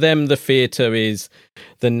 because to them the theatre is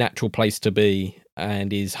the natural place to be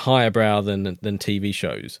and is higher brow than TV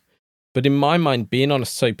shows. But in my mind, being on a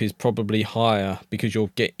soap is probably higher because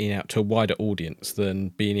you're getting out to a wider audience than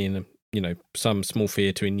being in some small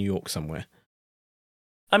theatre in New York somewhere.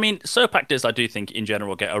 I mean, soap actors, I do think in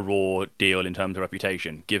general get a raw deal in terms of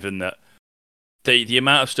reputation, given that the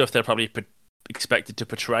amount of stuff they're probably expected to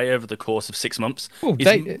portray over the course of 6 months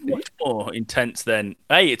is much more intense than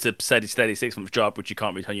it's a steady 6-month job, which you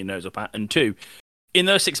can't really turn your nose up at, and 2, in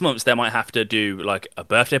those 6 months they might have to do like a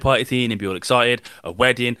birthday party scene and be all excited, a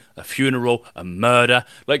wedding, a funeral, a murder,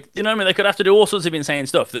 like they could have to do all sorts of insane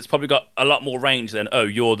stuff that's probably got a lot more range than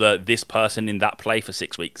you're this person in that play for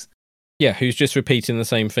 6 weeks. Yeah, who's just repeating the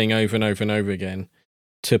same thing over and over and over again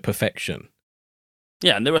to perfection.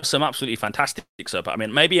 Yeah, and there were some absolutely fantastic soap. I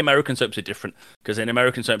mean, maybe American soaps are different, because in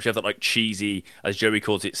American soaps you have that like cheesy, as Joey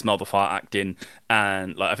calls it, smell the fart acting,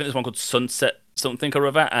 and like I think there's one called Sunset something or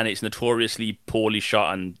other, and it's notoriously poorly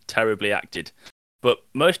shot and terribly acted. But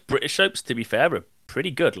most British soaps, to be fair, are pretty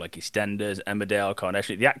good, like EastEnders, Emmerdale,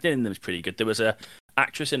 Coronation. The acting in them is pretty good. There was a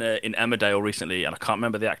actress in Emmerdale recently, and I can't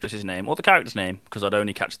remember the actress's name or the character's name because I'd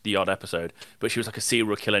only catch the odd episode, but she was like a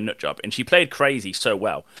serial killer nutjob, and she played crazy so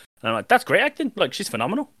well. And I'm like, that's great acting. Like, she's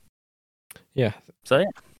phenomenal. Yeah. So,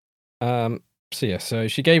 yeah. So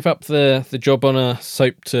she gave up the job on a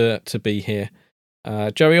soap to be here.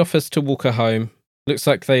 Joey offers to walk her home. Looks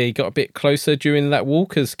like they got a bit closer during that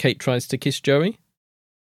walk as Kate tries to kiss Joey.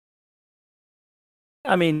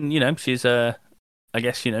 I mean, she's I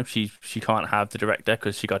guess, she can't have the director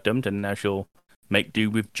because she got dumped, and now she'll make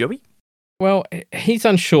do with Joey. Well, he's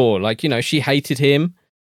unsure. Like, she hated him.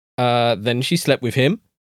 Then she slept with him.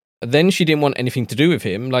 Then she didn't want anything to do with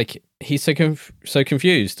him. Like, he's so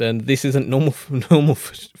confused, and this isn't normal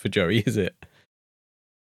for Joey, is it?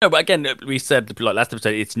 No, but again, we said like last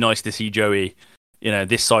episode, it's nice to see Joey,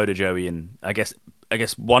 this side of Joey, and I guess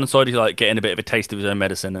one side is like getting a bit of a taste of his own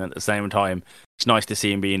medicine, and at the same time, it's nice to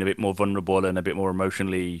see him being a bit more vulnerable and a bit more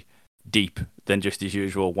emotionally deep than just his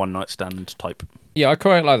usual one-night stand type. Yeah, I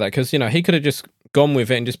quite like that, because he could have just gone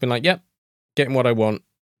with it and just been like, "Yep, getting what I want,"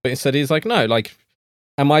 but instead he's like, "No, like,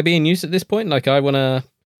 am I being used at this point? Like, I want to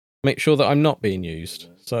make sure that I'm not being used.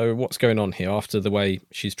 So what's going on here after the way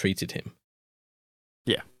she's treated him?"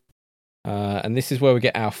 Yeah. And this is where we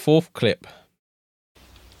get our 4th clip.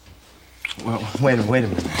 Well, wait a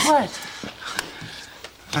minute. What?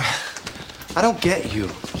 I don't get you.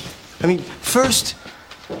 I mean, first,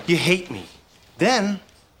 you hate me. Then,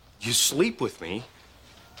 you sleep with me.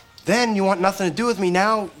 Then, you want nothing to do with me.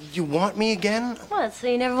 Now, you want me again? What, so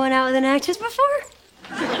you never went out with an actress before?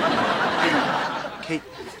 Kate,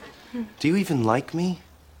 do you even like me?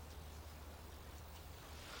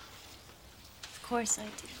 Of course I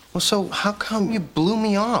do. Well, so how come you blew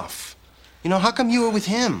me off? How come you were with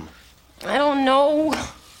him? I don't know.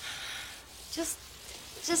 Just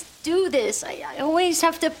do this. I always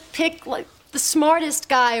have to pick, like, the smartest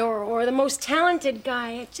guy or the most talented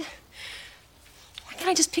guy. Why can't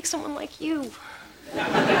I just pick someone like you?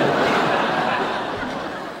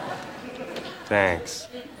 Thanks.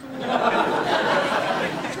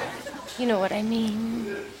 You know what I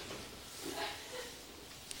mean.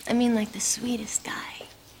 I mean, like, the sweetest guy.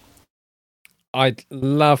 I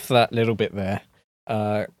love that little bit there.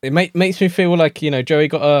 It makes me feel like, Joey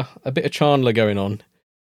got a bit of Chandler going on.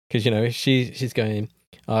 Because, she's going,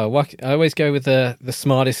 I always go with the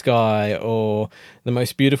smartest guy or the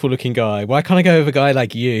most beautiful looking guy. Why can't I go with a guy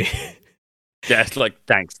like you? Yeah, it's like,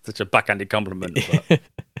 thanks. Such a backhanded compliment. But...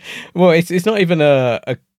 Well, it's not even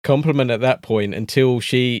a compliment at that point until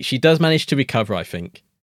she does manage to recover, I think.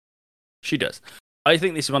 She does. I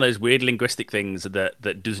think this is one of those weird linguistic things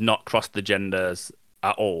that does not cross the genders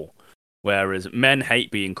at all. Whereas men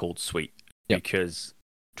hate being called sweet because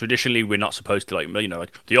traditionally we're not supposed to, like, you know,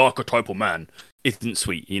 like the archetypal man isn't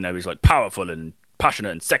sweet. You know, he's like powerful and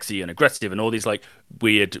passionate and sexy and aggressive and all these like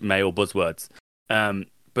weird male buzzwords.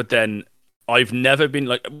 But then I've never been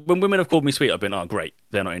like, when women have called me sweet, I've been, oh great,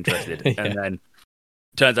 they're not interested. And then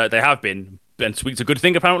turns out they have been, and sweet's a good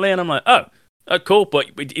thing apparently. And I'm like, oh, cool. But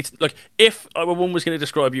it's like, if a woman was going to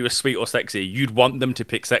describe you as sweet or sexy, you'd want them to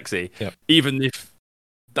pick sexy, even if,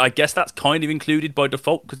 I guess that's kind of included by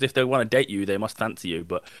default, because if they want to date you, they must fancy you.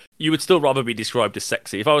 But you would still rather be described as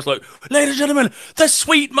sexy. If I was like, ladies and gentlemen, the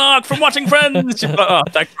sweet Mark from Watching Friends, she'd be like, oh,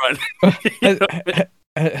 thanks, Ryan.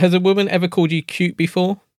 Has a woman ever called you cute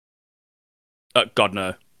before? God,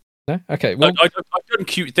 no. No? Okay. Well, I've done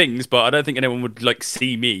cute things, but I don't think anyone would like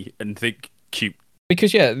see me and think cute.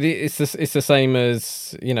 Because it's the same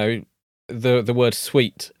as, you know, the word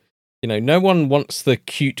sweet. You know, no one wants the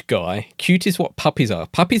cute guy. Cute is what puppies are.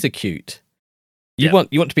 Puppies are cute. You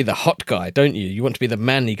want to be the hot guy, don't you? You want to be the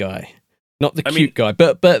manly guy, not the cute guy.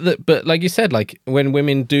 But like you said, like when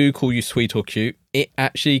women do call you sweet or cute, it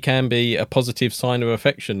actually can be a positive sign of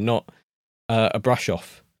affection, not a brush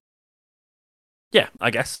off. Yeah, I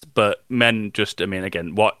guess. But men just, I mean,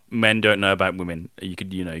 again, what men don't know about women, you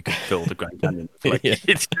could fill the Grand Canyon. Like,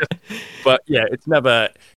 but yeah, it's never.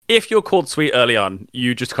 If you're called sweet early on,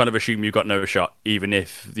 you just kind of assume you've got no shot, even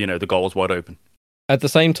if, you know, the goal's wide open. At the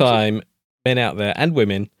same time, men out there and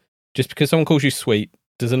women, just because someone calls you sweet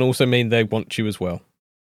doesn't also mean they want you as well.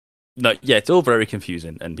 No, yeah, it's all very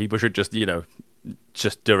confusing, and people should just, you know,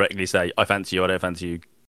 just directly say, I fancy you, I don't fancy you.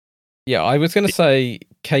 Yeah, I was going to say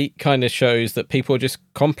Kate kind of shows that people are just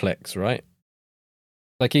complex, right?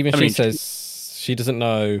 Like, even she says she doesn't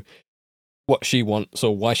know what she wants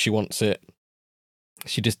or why she wants it.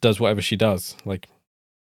 She just does whatever she does. Like,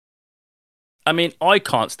 I mean, I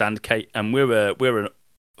can't stand Kate, and we're a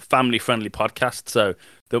family-friendly podcast, so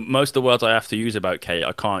most of the words I have to use about Kate,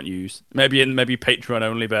 I can't use. Maybe in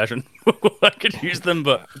Patreon-only version, I could use them,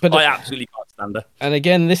 but I absolutely can't stand her. And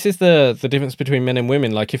again, this is the difference between men and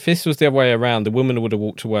women. Like, if this was the other way around, the woman would have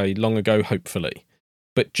walked away long ago, hopefully.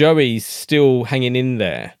 But Joey's still hanging in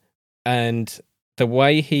there, and the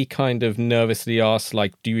way he kind of nervously asks,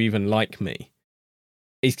 like, do you even like me?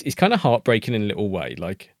 It's kind of heartbreaking in a little way.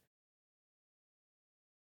 Like,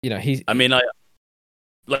 you know,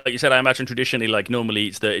 like you said, I imagine traditionally, like normally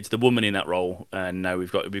it's the woman in that role, and now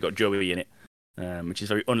we've got Joey in it, which is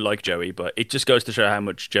very unlike Joey. But it just goes to show how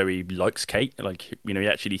much Joey likes Kate. Like, you know, he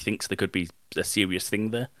actually thinks there could be a serious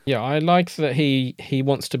thing there. Yeah, I like that he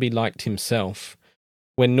wants to be liked himself,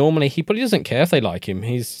 when normally he probably doesn't care if they like him.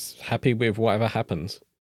 He's happy with whatever happens.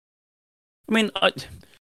 I mean,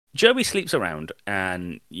 Joey sleeps around,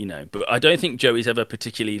 and you know, but I don't think Joey's ever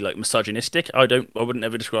particularly like misogynistic. I wouldn't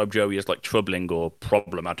ever describe Joey as like troubling or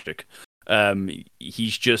problematic.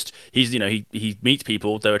 He's you know, he meets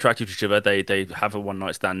people, they're attracted to each other, they have a one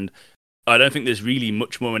night stand. I don't think there's really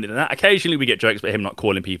much more in it than that. Occasionally we get jokes about him not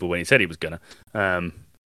calling people when he said he was gonna.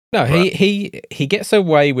 No, he gets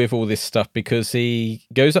away with all this stuff because he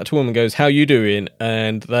goes up to a woman and goes, how you doing?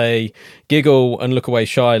 And they giggle and look away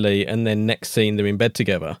shyly, and then next scene they're in bed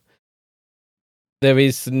together. There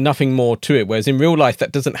is nothing more to it, whereas in real life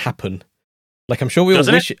that doesn't happen. Like, I'm sure we all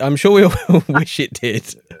wish it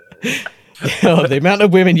did. Oh, the amount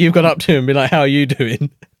of women you've got up to and be like, how are you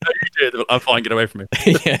doing? You did. I'm fine, get away from me.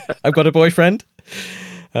 Yeah, I've got a boyfriend.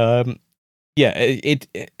 Yeah, it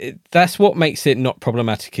that's what makes it not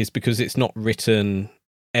problematic, is because it's not written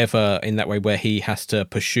ever in that way where he has to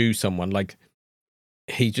pursue someone. Like,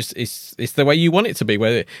 he just it's the way you want it to be,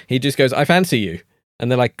 where he just goes, I fancy you,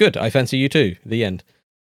 and they're like, good, I fancy you too. The end.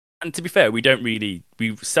 And to be fair, we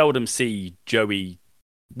seldom see Joey.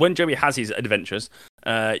 When Joey has his adventures,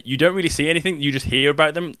 you don't really see anything. You just hear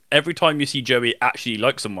about them. Every time you see Joey actually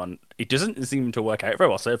like someone, it doesn't seem to work out very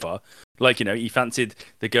well so far. Like, you know, he fancied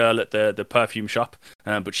the girl at the perfume shop,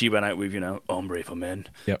 but she went out with, you know, Ombre for Men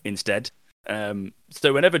instead.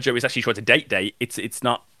 So whenever Joey's actually tried to date, it's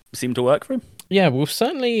not seemed to work for him. Yeah, well,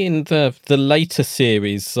 certainly in the later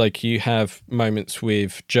series, like, you have moments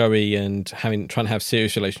with Joey and trying to have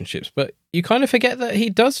serious relationships, but you kind of forget that he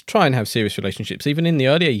does try and have serious relationships, even in the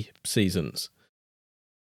earlier seasons.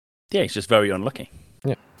 Yeah, he's just very unlucky.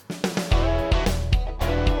 Yeah.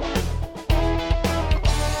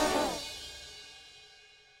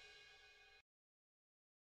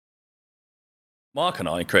 Mark and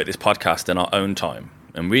I create this podcast in our own time,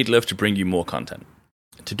 and we'd love to bring you more content.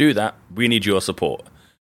 To do that, we need your support.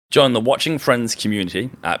 Join the Watching Friends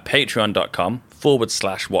community at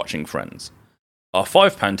patreon.com/watchingfriends. Our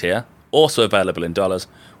 £5 tier also available in dollars,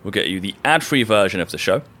 will get you the ad-free version of the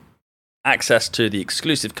show, access to the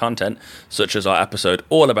exclusive content, such as our episode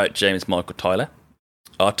all about James Michael Tyler,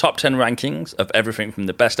 our top 10 rankings of everything from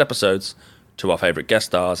the best episodes to our favourite guest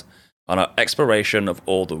stars, and our exploration of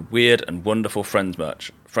all the weird and wonderful Friends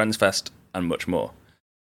merch, Friends Fest, and much more.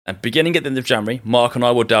 And beginning at the end of January, Mark and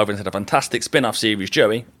I will delve into the fantastic spin-off series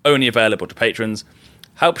Joey, only available to patrons,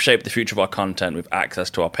 help shape the future of our content with access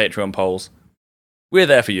to our Patreon polls. We're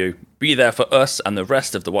there for you. Be there for us and the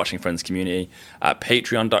rest of the Watching Friends community at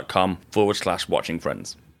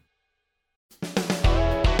patreon.com/watchingfriends.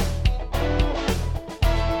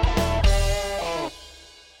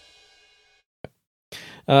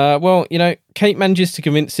 Well, Kate manages to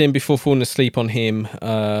convince him before falling asleep on him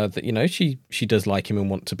that, she does like him and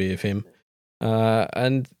want to be with him.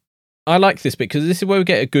 And I like this bit because this is where we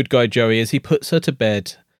get a good guy Joey as he puts her to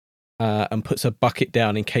bed and puts her bucket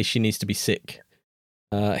down in case she needs to be sick.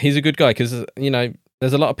 He's a good guy because,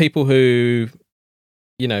 there's a lot of people who,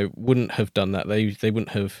 wouldn't have done that. They wouldn't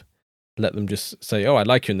have let them just say, oh, I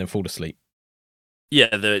like you, and then fall asleep.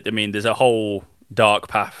 Yeah, there's a whole dark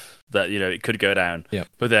path that, it could go down. Yeah.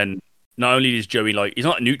 But then not only is Joey he's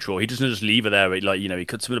not neutral, he doesn't just leave her there. He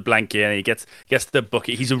cuts her with a blanket and he gets the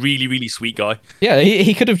bucket. He's a really, really sweet guy. Yeah,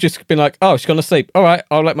 he could have just been like, oh, she's gone to sleep. All right,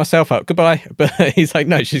 I'll let myself out. Goodbye. But he's like,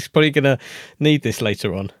 no, she's probably going to need this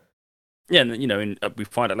later on. Yeah, and, we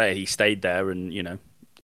find out later he stayed there and,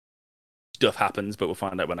 stuff happens, but we'll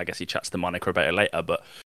find out when I guess he chats to Monica about it later. But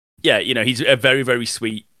yeah, he's a very, very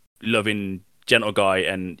sweet, loving, gentle guy,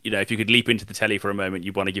 and if you could leap into the telly for a moment,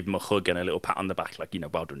 you'd want to give him a hug and a little pat on the back, like,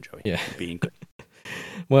 well done, Joey. Yeah. Being good.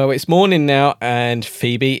 Well, it's morning now, and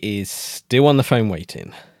Phoebe is still on the phone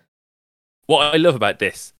waiting. What I love about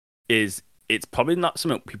this is it's probably not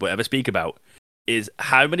something people ever speak about, is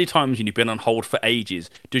how many times when you've been on hold for ages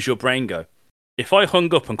does your brain go, if I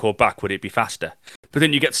hung up and called back, would it be faster? But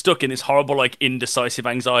then you get stuck in this horrible, indecisive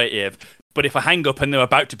anxiety of, but if I hang up and they're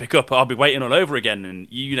about to pick up, I'll be waiting all over again, and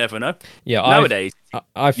you never know. Yeah, nowadays, you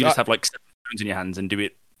just have 7 phones in your hands and do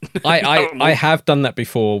it. I have done that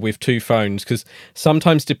before with 2 phones, because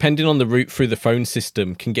sometimes depending on the route through the phone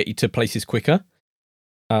system can get you to places quicker.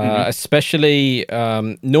 Especially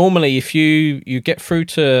normally if you get through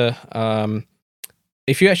to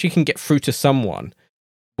if you actually can get through to someone,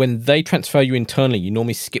 when they transfer you internally, you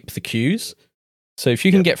normally skip the queues. So if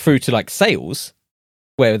you can get through to sales,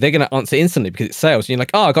 where they're going to answer instantly because it's sales, and you're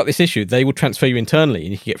like, oh, I got this issue, they will transfer you internally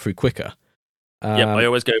and you can get through quicker. I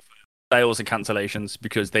always go for sales and cancellations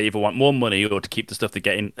because they either want more money or to keep the stuff they're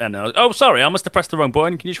getting. And oh, sorry, I must have pressed the wrong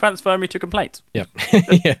button. Can you transfer me to complaints? Yeah.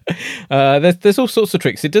 Yeah. There's all sorts of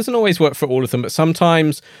tricks. It doesn't always work for all of them, but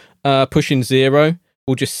sometimes pushing 0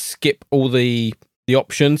 will just skip all the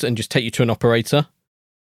options and just take you to an operator.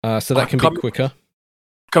 So that can be quicker.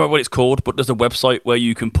 I can't remember what it's called, but there's a website where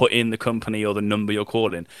you can put in the company or the number you're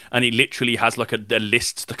calling, and it literally has a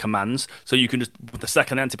list the commands, so you can just with the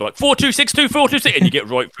second answer be like 4262426, and you get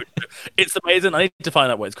right through. It's amazing. I need to find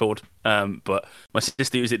out what it's called. But my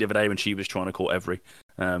sister used it the other day when she was trying to call Every.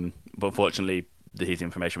 But unfortunately, his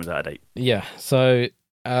information was out of date. Yeah. So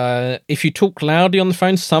if you talk loudly on the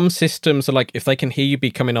phone, some systems are if they can hear you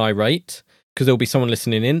becoming irate because there'll be someone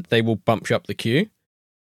listening in, they will bump you up the queue.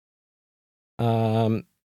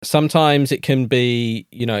 Sometimes it can be,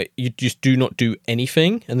 you just do not do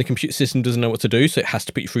anything and the computer system doesn't know what to do, so it has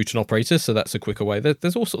to put you through to an operator, so that's a quicker way.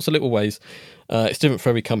 There's all sorts of little ways. It's different for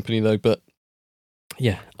every company, though, but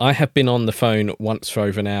yeah, I have been on the phone once for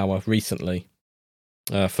over an hour recently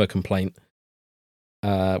for a complaint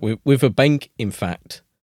with a bank, in fact,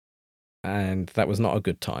 and that was not a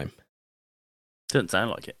good time. Doesn't sound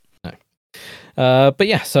like it. No. But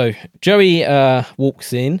yeah, so Joey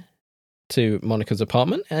walks in to Monica's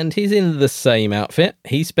apartment, and he's in the same outfit.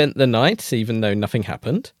 He spent the night, even though nothing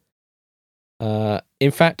happened.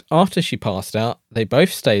 In fact, after she passed out, they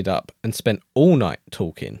both stayed up and spent all night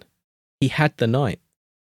talking. He had the night.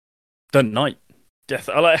 The night. Death.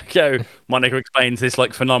 I like how Monica explains this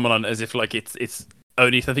phenomenon as if it's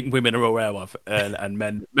only something women are aware of, and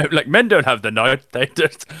men don't have the night. They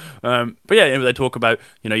just. But yeah, they talk about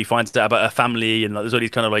you find out about a family, and there's all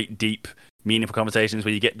these kind of deep, meaningful conversations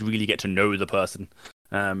where you really get to know the person.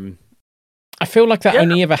 I feel like that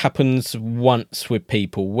only ever happens once with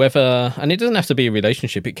people, and it doesn't have to be a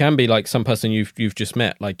relationship. It can be some person you've just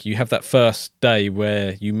met. You have that first day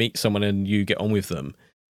where you meet someone and you get on with them,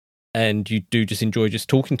 and you do just enjoy just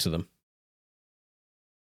talking to them.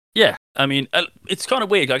 Yeah, I mean, it's kind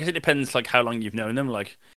of weird. I guess it depends how long you've known them.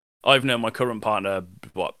 I've known my current partner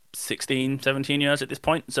 16, 17 years at this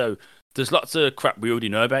point, so there's lots of crap we already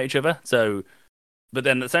know about each other. So But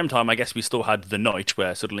then at the same time, I guess we still had the night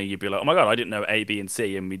where suddenly you'd be like, oh my God, I didn't know A, B, and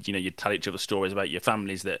C. And you'd tell each other stories about your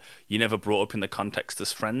families that you never brought up in the context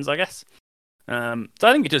as friends, I guess. So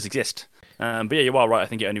I think it does exist. But yeah, you are right. I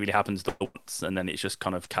think it only really happens once, and then it's just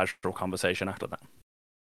kind of casual conversation after that.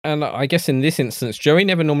 And I guess in this instance, Joey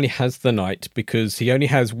never normally has the night because he only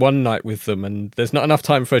has one night with them, and there's not enough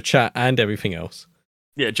time for a chat and everything else.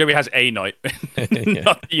 Yeah, Joey has a night,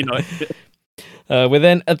 not the night. We're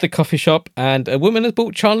then at the coffee shop, and a woman has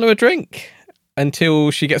bought Chandler a drink until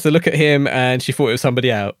she gets a look at him, and she thought it was somebody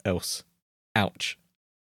else. Ouch.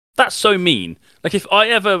 That's so mean. Like, if I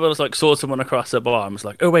ever was like saw someone across a bar and was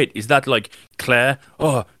like, oh wait, is that like Claire?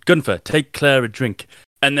 Oh, Gunther, take Claire a drink.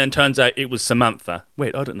 And then turns out it was Samantha.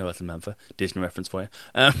 Wait, I don't know what Samantha. Disney reference for you.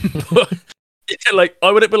 But like,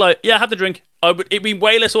 I would be like, yeah, have the drink. It'd be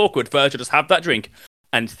way less awkward for her to just have that drink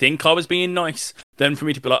and think I was being nice than for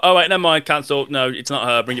me to be like, oh wait, never mind, cancel. No, it's not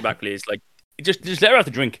her. Bring it back, please. Like, just let her have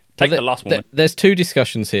the drink. Take the last one. There's two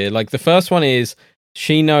discussions here. Like, the first one is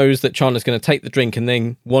she knows that Chandler's going to take the drink and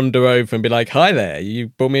then wander over and be like, hi there, you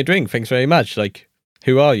brought me a drink. Thanks very much. Like,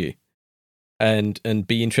 who are you? And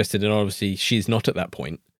be interested, and obviously she's not at that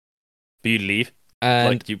point. But you leave, and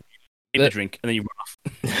like you eat the drink, and then you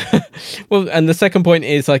run off. Well, and the second point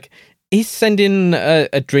is like, is sending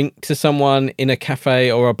a drink to someone in a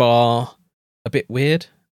cafe or a bar a bit weird?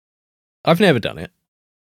 I've never done it.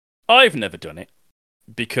 I've never done it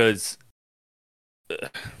because,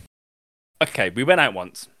 okay, we went out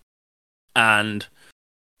once, and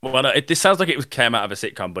this sounds like it came out of a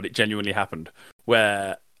sitcom, but it genuinely happened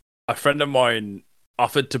where a friend of mine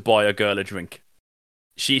offered to buy a girl a drink.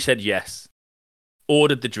 She said yes,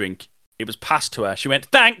 ordered the drink. It was passed to her. She went,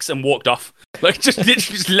 thanks, and walked off. Like, just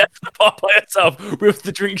literally just left the bar by herself with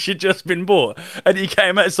the drink she'd just been bought. And he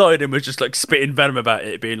came outside and was just like spitting venom about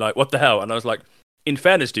it, being like, what the hell? And I was like, in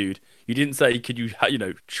fairness, dude, you didn't say, could you,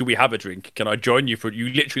 should we have a drink? Can I join you for, you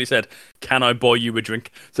literally said, can I buy you a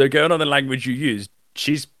drink? So going on the language you used,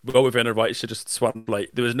 she's well within her rights to just swap.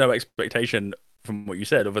 Like, there was no expectation from what you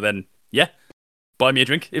said other than, yeah, buy me a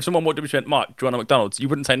drink. If someone walked up and went, Mark, do you want a McDonald's? You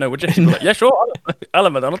wouldn't say no, would you? You'd be like, yeah, sure, I'll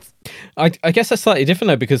have McDonald's. I guess that's slightly different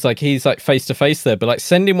though, because like he's like face to face there, but like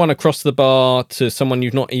sending one across the bar to someone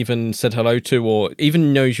you've not even said hello to or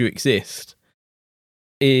even knows you exist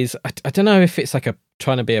is, I don't know if it's like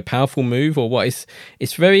trying to be a powerful move or what.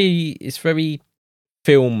 It's very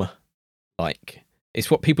film like. It's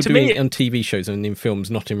what people do on TV shows and in films,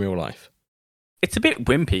 not in real life. It's a bit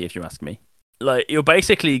wimpy, if you ask me. Like, you're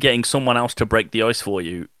basically getting someone else to break the ice for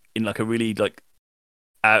you in like a really like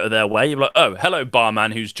out of their way. You're like, oh, hello,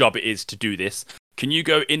 barman, whose job it is to do this. Can you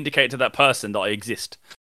go indicate to that person that I exist?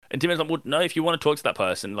 And Timmy's like, well, no, if you want to talk to that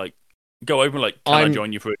person, like, go over and like, can I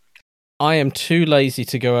join you for it? I am too lazy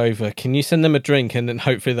to go over. Can you send them a drink and then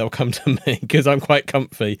hopefully they'll come to me because I'm quite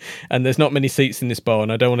comfy and there's not many seats in this bar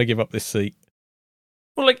and I don't want to give up this seat.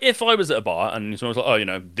 Well, like, if I was at a bar and someone was like,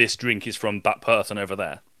 oh, this drink is from that person over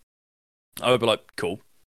there, I would be like, cool.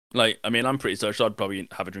 Like, I mean, I'm pretty social. I'd probably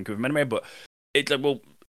have a drink with him anyway, but it's like, well,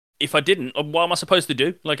 if I didn't, what am I supposed to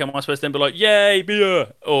do? Like, am I supposed to then be like, yay, beer?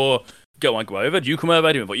 Or go over? Do you come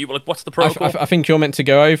over? Do you invite you? Like, what's the protocol? I think you're meant to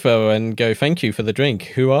go over and go, thank you for the drink.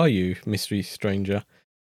 Who are you, mystery stranger?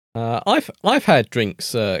 I've had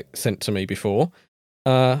drinks sent to me before.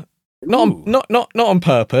 Not on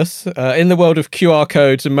purpose. In the world of QR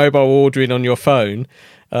codes and mobile ordering on your phone,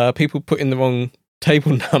 people put in the wrong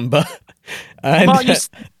table number. And, Mark, you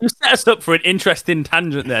set us up for an interesting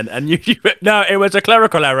tangent then, and no, it was a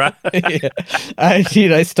clerical error. Yeah.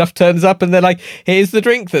 And stuff turns up, and they're like, "Here's the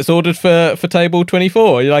drink that's ordered for table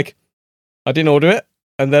 24." You're like, "I didn't order it,"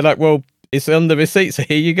 and they're like, "Well, it's on the receipt, so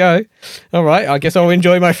here you go." All right, I guess I'll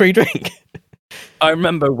enjoy my free drink. I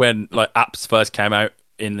remember when like apps first came out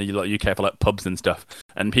in the UK for like pubs and stuff,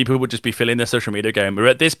 and people would just be filling their social media going, we're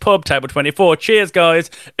at this pub, table 24, cheers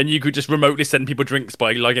guys, and you could just remotely send people drinks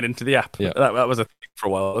by logging into the app. Yeah. That was a thing for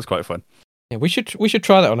a while. It was quite fun. Yeah, we should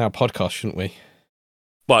try that on our podcast, shouldn't we?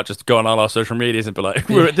 Well, just go on all our social medias and be like,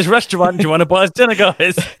 we're at this restaurant, do you want to buy us dinner,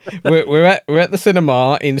 guys? we're at the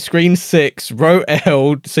cinema in screen 6, row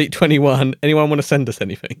L, seat 21. Anyone want to send us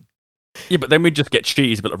anything? Yeah, but then we'd just get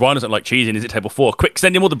cheese. But Ryan doesn't like cheese, and is it table 4? Quick,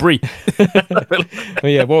 send him all the brie.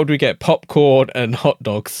 Well, yeah, what would we get? Popcorn and hot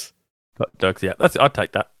dogs. Hot dogs, yeah. I'd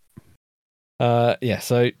take that. Yeah,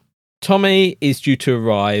 so Tommy is due to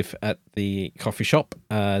arrive at the coffee shop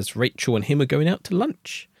as Rachel and him are going out to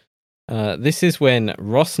lunch. This is when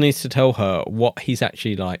Ross needs to tell her what he's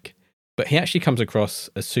actually like, but he actually comes across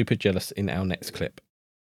as super jealous in our next clip.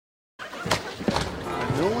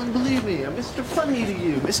 No one believe me. I'm Mr. Funny to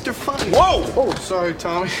you. Mr. Funny. Whoa! Oh, sorry,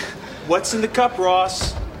 Tommy. What's in the cup,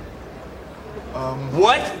 Ross?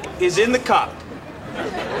 What is in the cup?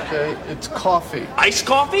 Okay, it's coffee. Iced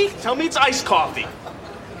coffee? Tell me it's iced coffee.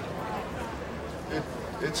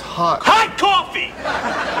 It's hot. Hot coffee!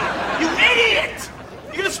 You idiot!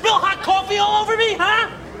 You gonna spill hot coffee all over me, huh?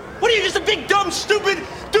 What are you, just a big, dumb, stupid,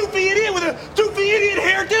 doofy idiot with a doofy idiot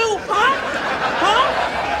hairdo? Huh?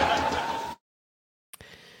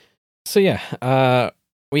 So yeah,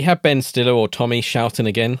 we have Ben Stiller or Tommy shouting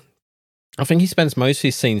again. I think he spends most of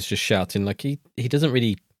his scenes just shouting. Like he doesn't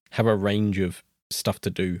really have a range of stuff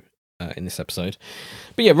to do in this episode.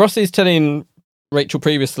 But yeah, Ross is telling Rachel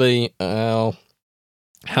previously how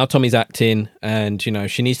Tommy's acting, and you know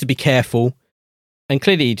she needs to be careful. And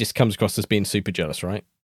clearly, he just comes across as being super jealous, right?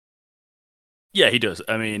 Yeah, he does.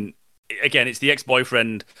 I mean, again, it's the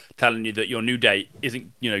ex-boyfriend telling you that your new date isn't,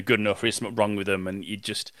 good enough, or there's something wrong with them, and you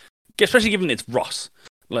just, especially given it's Ross,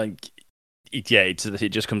 like, it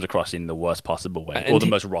just comes across in the worst possible way, or the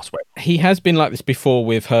most Ross way. He has been like this before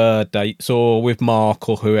with her dates, or with Mark,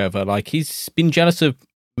 or whoever. Like, he's been jealous of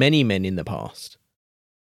many men in the past.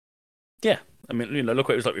 Yeah, I mean, look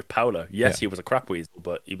what it was like with Paolo. Yes, he was a crap weasel,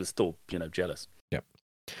 but he was still, jealous.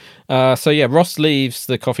 So yeah, Ross leaves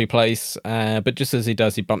the coffee place, but just as he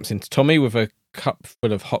does, he bumps into Tommy with a cup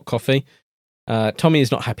full of hot coffee. Tommy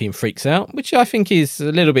is not happy and freaks out, which I think is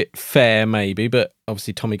a little bit fair, maybe, but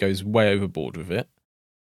obviously Tommy goes way overboard with it.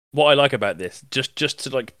 What I like about this, just to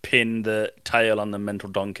like pin the tail on the mental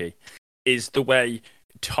donkey, is the way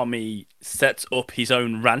Tommy sets up his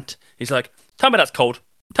own rant. He's like, "Tell me that's cold.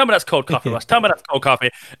 Tell me that's cold coffee, Ross. Tell me that's cold coffee."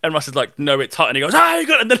 And Ross is like, "No, it's hot." And he goes, you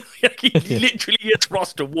got it. And then he literally gets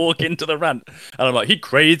Ross to walk into the rant. And I'm like, he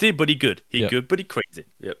crazy, but he good. He good, but he crazy.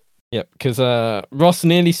 Yep. Yep, because Ross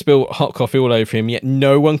nearly spilled hot coffee all over him, yet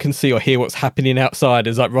no one can see or hear what's happening outside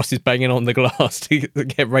as like Ross is banging on the glass to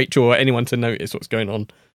get Rachel or anyone to notice what's going on.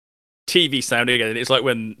 TV sound again. It's like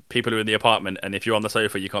when people are in the apartment and if you're on the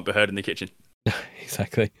sofa, you can't be heard in the kitchen.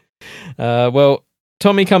 Exactly. Well,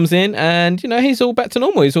 Tommy comes in and, he's all back to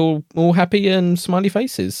normal. He's all happy and smiley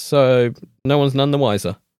faces. So no one's none the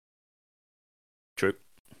wiser. True.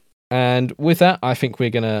 And with that, I think we're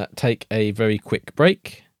going to take a very quick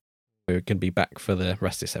break. We're going to be back for the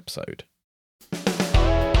rest of this episode.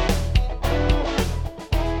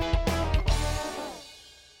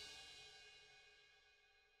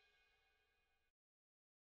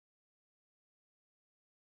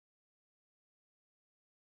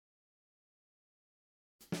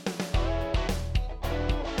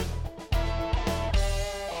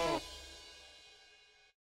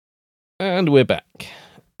 And we're back.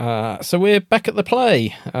 So we're back at the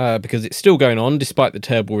play because it's still going on despite the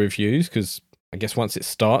terrible reviews, because I guess once it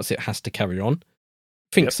starts, it has to carry on.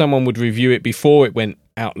 I think someone would review it before it went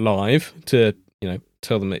out live to,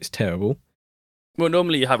 tell them that it's terrible. Well,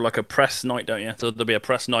 normally you have like a press night, don't you? So there'll be a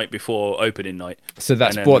press night before opening night. So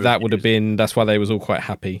that's what that would have been. That's why they was all quite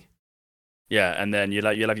happy. Yeah, and then you'll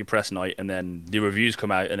have your press night, and then the reviews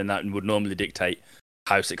come out, and then that would normally dictate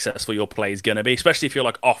how successful your play is going to be, especially if you're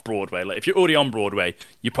like off Broadway. Like if you're already on Broadway,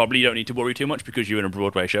 you probably don't need to worry too much because you're in a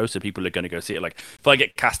Broadway show, so people are going to go see it. Like if I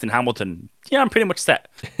get cast in Hamilton, I'm pretty much set.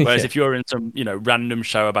 Whereas if you're in some, random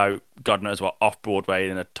show about God knows what off Broadway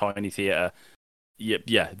in a tiny theater,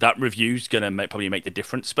 that review's going to probably make the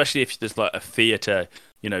difference, especially if there's like a theater,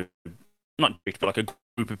 not but like a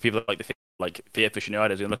group of people like theater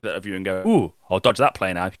aficionados who look at that review and go, "Ooh, I'll dodge that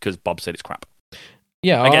play now because Bob said it's crap."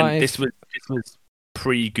 Yeah, again, this was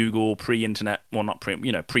pre-Google, pre-internet, well, not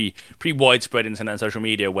pre-widespread internet and social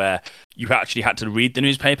media, where you actually had to read the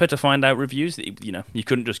newspaper to find out reviews. You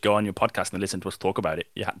couldn't just go on your podcast and listen to us talk about it.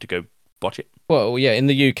 You had to go watch it. Well, yeah, in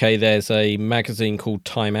the UK, there's a magazine called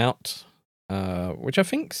Time Out, which I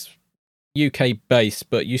think's UK based,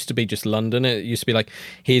 but used to be just London. It used to be like,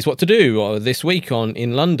 here's what to do this week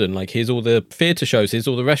in London. Like, here's all the theatre shows, here's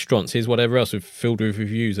all the restaurants, here's whatever else filled with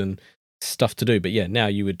reviews and stuff to do. But yeah, now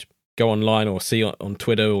you would go online or see on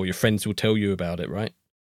Twitter, or your friends will tell you about it, right?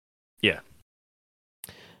 Yeah.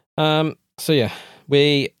 So yeah,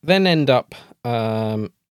 we then end up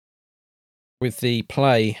with the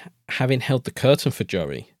play having held the curtain for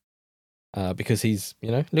Joey because he's a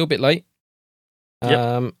little bit late.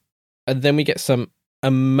 And then we get some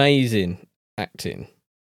amazing acting.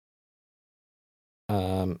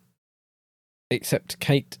 Except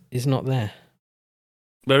Kate is not there.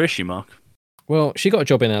 Where is she, Mark? Well, she got a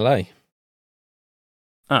job in LA.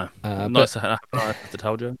 Oh, nice to have to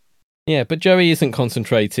tell Joe. Yeah, but Joey isn't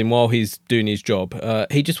concentrating while he's doing his job.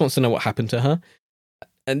 He just wants to know what happened to her.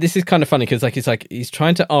 And this is kind of funny because he's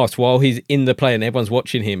trying to ask while he's in the play and everyone's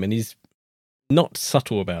watching him, and he's not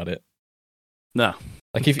subtle about it. No,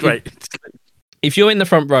 like if you're in the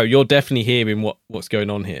front row, you're definitely hearing what's going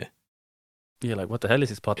on here. Yeah, like, what the hell is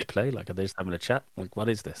this part to play? Like, are they just having a chat? Like, what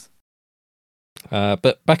is this?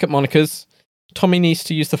 But back at Monica's, Tommy needs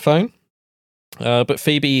to use the phone, but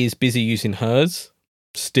Phoebe is busy using hers,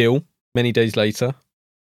 still, many days later.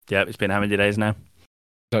 Yeah, it's been how many days now?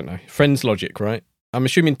 Don't know. Friends logic, right? I'm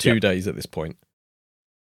assuming 2 days at this point.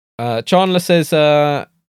 Chandler says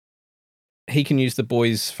he can use the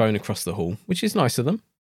boys' phone across the hall, which is nice of them.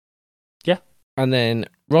 Yeah. And then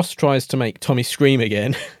Ross tries to make Tommy scream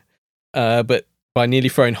again, but by nearly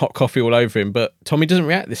throwing hot coffee all over him, but Tommy doesn't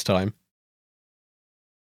react this time.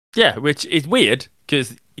 Yeah, which is weird,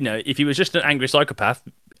 because, you know, if he was just an angry psychopath,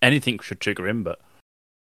 anything should trigger him, but...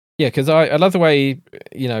 Yeah, because I love the way,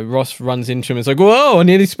 you know, Ross runs into him and is like, whoa, I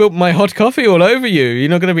nearly spilled my hot coffee all over you. You're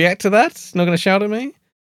not going to react to that? Not going to shout at me?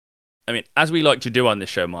 I mean, as we like to do on this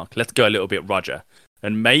show, Mark, let's go a little bit Roger.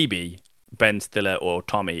 And maybe Ben Stiller or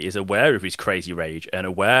Tommy is aware of his crazy rage and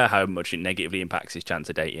aware how much it negatively impacts his chance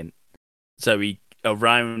of dating. So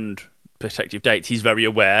around prospective dates, he's very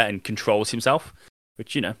aware and controls himself,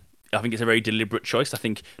 which, you know, I think it's a very deliberate choice. I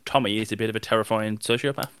think Tommy is a bit of a terrifying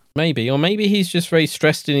sociopath. Maybe, or maybe he's just very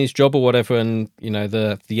stressed in his job or whatever, and, you know,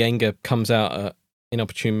 the anger comes out at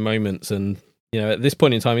inopportune moments. And, you know, at this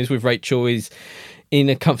point in time, he's with Rachel, he's in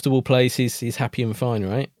a comfortable place, he's happy and fine,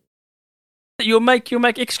 right? You'll make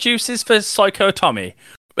excuses for Psycho Tommy.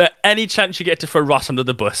 But any chance you get to throw Ross under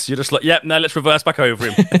the bus, you're just like, yep, no, let's reverse back over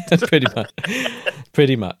him.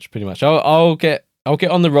 Pretty much. I'll get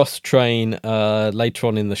on the Ross train later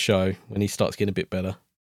on in the show when he starts getting a bit better.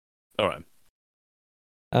 All right.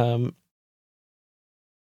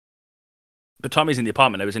 But Tommy's in the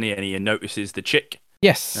apartment, though, isn't he? And he notices the chick.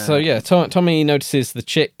 Yes. So yeah, Tommy notices the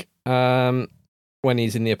chick when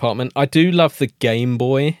he's in the apartment. I do love the Game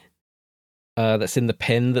Boy that's in the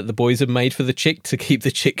pen that the boys have made for the chick to keep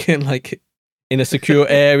the chick in a secure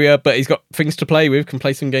area, but he's got things to play with. Can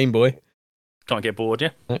play some Game Boy. Can't get bored,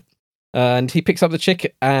 yeah. No. And he picks up the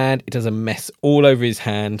chick, and it does a mess all over his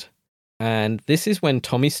hand. And this is when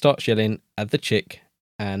Tommy starts yelling at the chick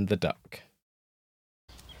and the duck.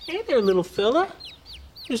 Hey there, little fella.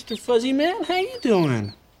 Mr. Fuzzy Man, how you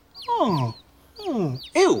doing? Oh. Ew.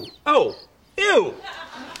 Oh, ew.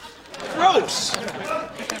 Gross.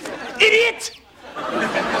 Idiot!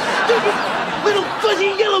 Stupid little fuzzy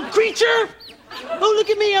yellow creature! Oh, look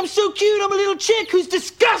at me, I'm so cute, I'm a little chick who's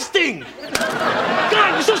disgusting!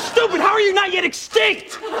 God, you're so stupid, how are you not yet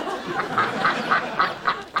extinct?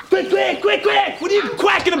 Quick! What are you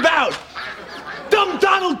quacking about? Dumb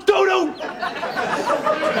Donald Dodo!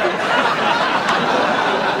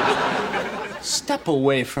 Step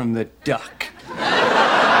away from the duck.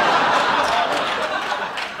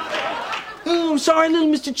 Oh, I'm sorry, little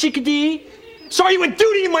Mr. Chickadee. Sorry you went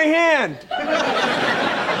duty in my hand!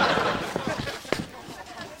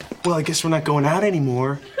 Well, I guess we're not going out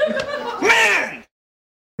anymore. Man!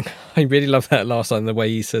 I really love that last line, the way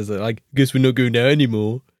he says it. I guess we're not going out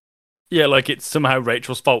anymore. Yeah, like it's somehow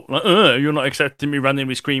Rachel's fault. Like, you're not accepting me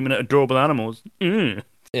randomly screaming at adorable animals. Yeah,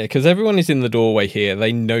 because everyone is in the doorway here.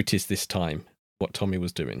 They noticed this time what Tommy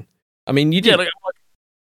was doing. I mean, you did. Yeah,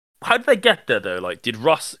 how did they get there, though? Like, did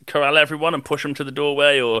Ross corral everyone and push them to the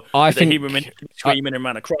doorway, or did they hear him screaming and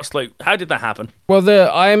ran across? Like, how did that happen? Well,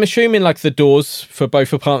 I am assuming the doors for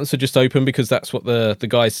both apartments are just open because that's what the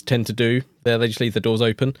guys tend to do. They just leave the doors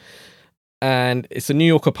open. And it's a New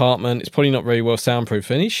York apartment. It's probably not very well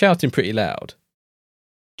soundproof, and he's shouting pretty loud.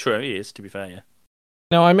 True, he is, to be fair, yeah.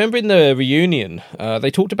 Now, I remember in the reunion,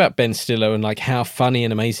 they talked about Ben Stiller and how funny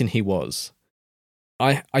and amazing he was.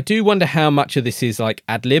 I do wonder how much of this is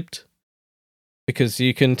ad-libbed, because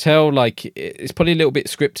you can tell it's probably a little bit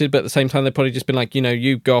scripted, but at the same time they've probably just been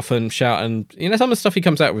you go off and shout, and some of the stuff he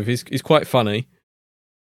comes out with is quite funny.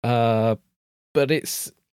 But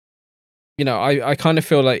it's, I kind of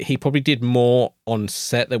feel like he probably did more on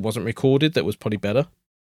set that wasn't recorded that was probably better.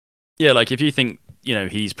 Yeah, if you think,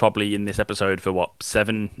 he's probably in this episode for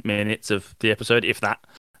 7 minutes of the episode, if that.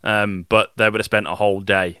 But they would have spent a whole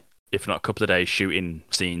day, if not a couple of days, shooting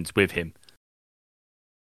scenes with him.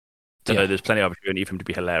 So there's plenty of opportunity for him to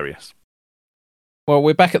be hilarious. Well,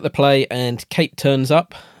 we're back at the play, and Kate turns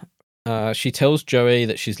up. She tells Joey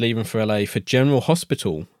that she's leaving for LA for General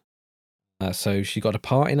Hospital. So she got a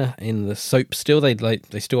part in the soap still. They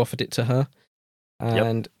still offered it to her.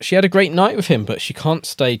 And she had a great night with him, but she can't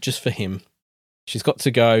stay just for him. She's got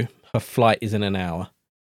to go. Her flight is in an hour.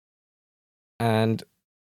 And,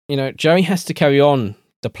 Joey has to carry on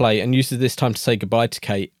the play and uses this time to say goodbye to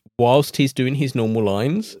Kate whilst he's doing his normal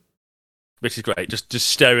lines. Which is great. Just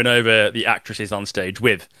staring over the actresses on stage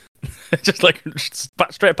with. just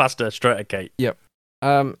straight past her, straight at Kate. Yep.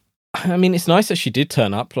 I mean, it's nice that she did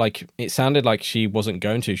turn up. It sounded like she wasn't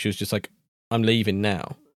going to. She was just I'm leaving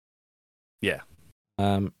now. Yeah.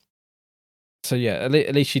 So yeah, at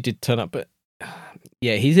least she did turn up, but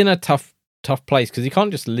yeah, he's in a tough place because he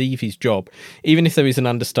can't just leave his job, even if there is an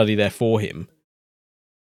understudy there for him.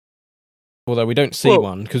 Although we don't see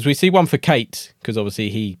one, because we see one for Kate, because obviously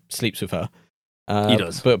he sleeps with her. He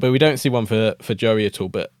does, but we don't see one for Joey at all.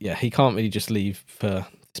 But yeah, he can't really just leave for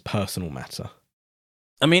his personal matter.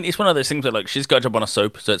 I mean, it's one of those things where, like, she's got a job on a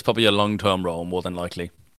soap, so it's probably a long-term role, more than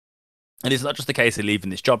likely. And it's not just the case of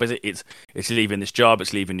leaving this job, is it? It's leaving this job,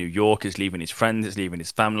 it's leaving New York, it's leaving his friends, it's leaving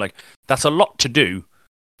his family. Like, that's a lot to do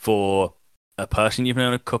for a person you've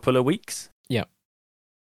known a couple of weeks. Yeah.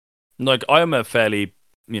 Like, I am a fairly,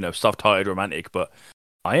 soft-hearted romantic, but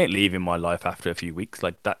I ain't leaving my life after a few weeks.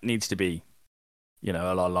 Like, that needs to be,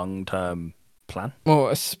 a long-term plan. Well,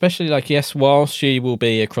 especially, like, yes, while she will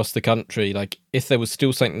be across the country, like, if there was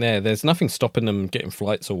still something there's nothing stopping them getting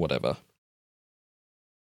flights or whatever.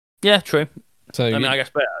 Yeah, true. So I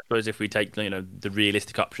suppose if we take, the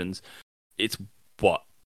realistic options, it's,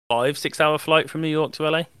 5-6 hour flight from New York to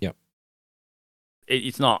LA? Yeah.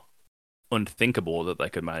 It's not unthinkable that they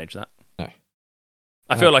could manage that. No.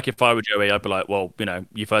 I feel like if I were Joey, I'd be like, well,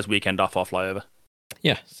 your first weekend off, I'll fly over.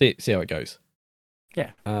 Yeah, see how it goes.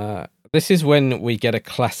 Yeah. This is when we get a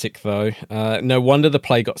classic, though. No wonder the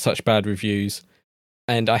play got such bad reviews.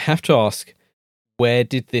 And I have to ask, where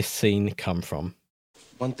did this scene come from?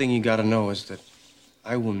 One thing you gotta know is that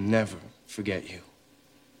I will never forget you.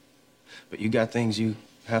 But you got things you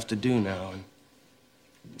have to do now,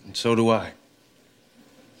 and so do I.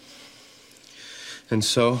 And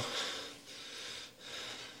so,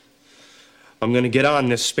 I'm gonna get on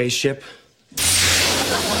this spaceship.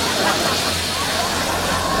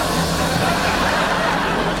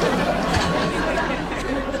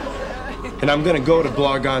 And I'm gonna go to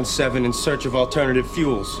Blargon 7 in search of alternative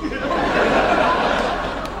fuels.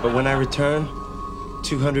 But when I return,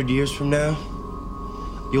 200 years from now,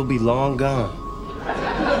 you'll be long gone.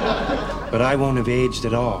 But I won't have aged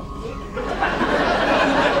at all.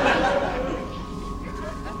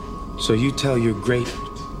 So you tell your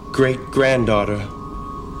great-great-granddaughter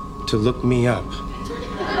to look me up.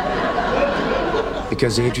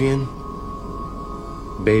 Because Adrian,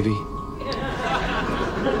 baby,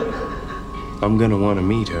 I'm gonna want to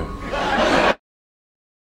meet her.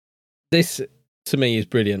 This, to me, is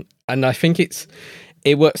brilliant. And I think it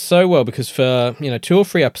works so well because for, 2 or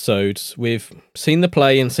 3 episodes, we've seen the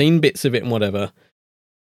play and seen bits of it and whatever.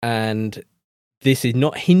 And this is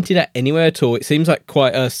not hinted at anywhere at all. It seems like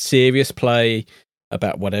quite a serious play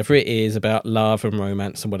about whatever it is, about love and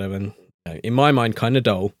romance and whatever. And, in my mind, kind of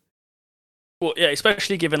dull. Well, yeah,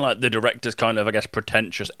 especially given, like, the director's kind of, I guess,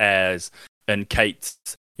 pretentious airs and Kate's,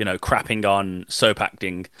 crapping on soap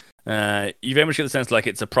acting. You very much get the sense like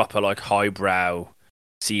it's a proper, like, highbrow,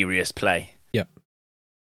 serious play. Yeah.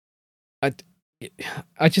 I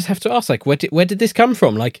just have to ask, like, where did this come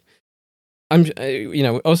from? Like,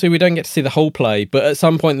 obviously we don't get to see the whole play, but at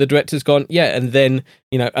some point the director's gone, yeah, and then,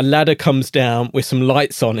 a ladder comes down with some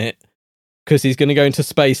lights on it because he's going to go into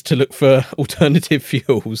space to look for alternative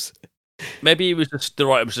fuels. Maybe it was just the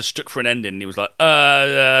writer was just stuck for an ending. And he was like,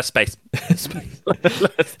 space. Space.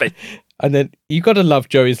 And then you got to love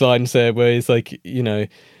Joey's lines there, where he's like, you're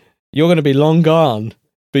going to be long gone,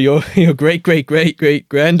 but your great great great great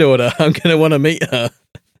granddaughter, I'm going to want to meet her.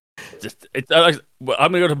 I'm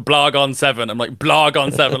going to go to Blargon 7. I'm like,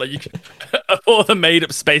 Blargon 7. Like, all the made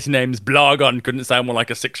up space names, Blargon couldn't sound more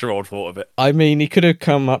like a 6-year-old thought of it. I mean, he could have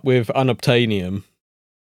come up with unobtainium.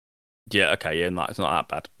 Yeah, okay, yeah, it's not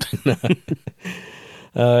that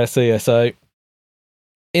bad. So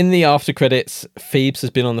in the after credits, Phoebes has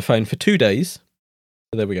been on the phone for 2 days.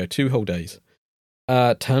 So there we go, 2 whole days.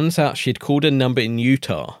 Turns out she'd called a number in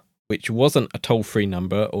Utah, which wasn't a toll-free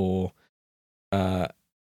number, or I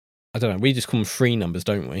don't know. We just call them free numbers,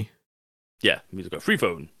 don't we? Yeah, we just got free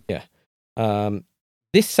phone. Yeah.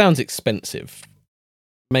 This sounds expensive.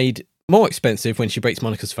 Made more expensive when she breaks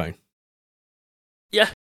Monica's phone. Yeah.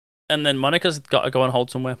 And then Monica's got to go on hold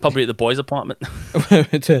somewhere, probably at the boys' apartment.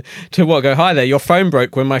 to what? Go, hi there, your phone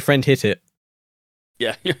broke when my friend hit it.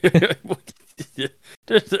 Yeah.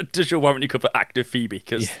 Does your warranty cover active Phoebe?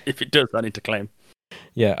 Because if it does, I need to claim.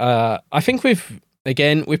 Yeah, I think we've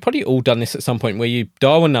probably all done this at some point where you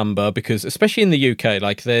dial a number, because especially in the UK,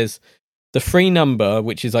 like there's the free number,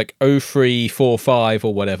 which is like 0345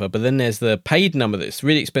 or whatever, but then there's the paid number that's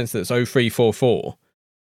really expensive, that's 0344.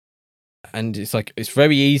 And it's like, it's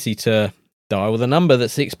very easy to dial the number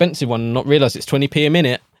that's the expensive one and not realise it's 20p a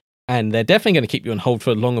minute. And they're definitely going to keep you on hold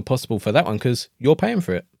for as long as possible for that one because you're paying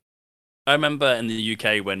for it. I remember in the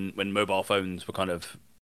UK when mobile phones were kind of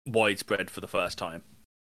widespread for the first time.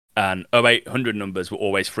 and 0800 numbers were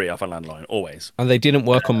always free off a landline, always. And they didn't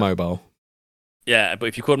work on mobile. Yeah, but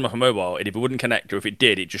if you called them off a mobile, if it wouldn't connect, or if it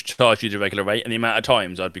did, it just charged you the regular rate. And the amount of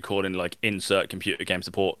times I'd be calling like insert computer game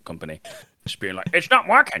support company, just being like, "It's not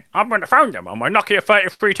working. I'm going to phone them on my Nokia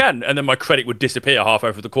 3310," and then my credit would disappear half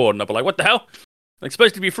over the cord, and I'd be like, "What the hell? It's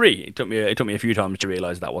supposed to be free." It took me a few times to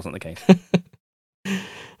realise that wasn't the case.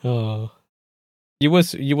 Oh, you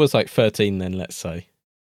was like 13 then, let's say.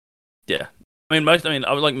 Yeah, I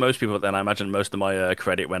was like most people then. I imagine most of my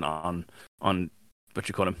credit went on what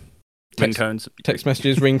you call them. Ringtones, text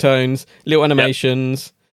messages, ringtones, little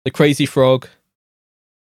animations, the Crazy Frog.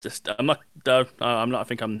 Just, I'm not. I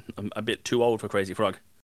think I'm a bit too old for Crazy Frog.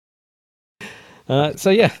 So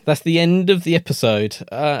yeah, that's the end of the episode.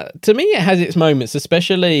 To me, it has its moments,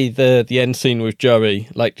 especially the end scene with Joey.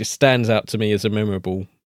 Like, just stands out to me as a memorable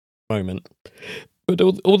moment. But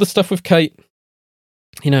all the stuff with Kate,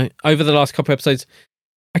 over the last couple of episodes,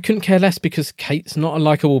 I couldn't care less because Kate's not a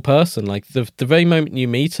likable person. Like, the very moment you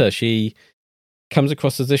meet her, she comes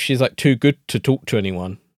across as if she's like too good to talk to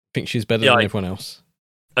anyone. I think she's better than everyone else.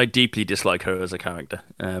 I deeply dislike her as a character.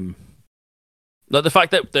 Like, the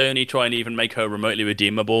fact that they only try and even make her remotely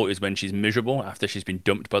redeemable is when she's miserable after she's been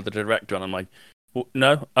dumped by the director, and I'm like, well,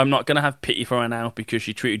 no, I'm not going to have pity for her now because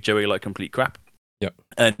she treated Joey like complete crap. Yep.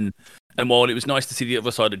 And while it was nice to see the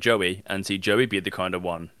other side of Joey and see Joey be the kind of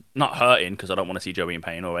one, not hurting, because I don't want to see Joey in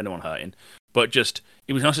pain or anyone hurting, but just,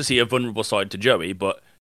 it was nice to see a vulnerable side to Joey, but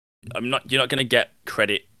you're not going to get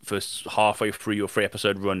credit for halfway through your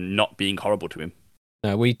 3-episode run not being horrible to him.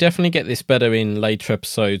 No, we definitely get this better in later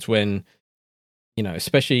episodes when,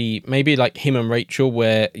 especially maybe like him and Rachel,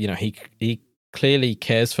 where, he clearly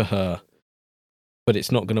cares for her, but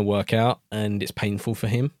it's not going to work out and it's painful for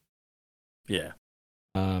him. Yeah.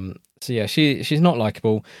 So yeah, she's not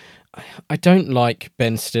likable. I don't like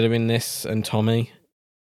Ben Stiller in this and Tommy.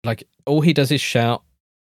 Like, all he does is shout.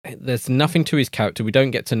 There's nothing to his character. We don't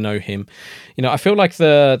get to know him. I feel like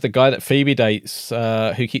the guy that Phoebe dates,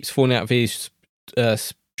 who keeps falling out of his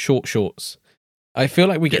short shorts. I feel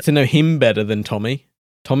like we get to know him better than Tommy.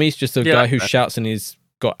 Tommy's just a guy who shouts and he's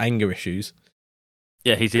got anger issues.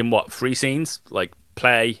 Yeah, he's in 3 scenes? Like,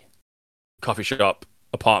 play, coffee shop,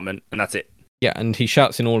 apartment, and that's it. Yeah, and he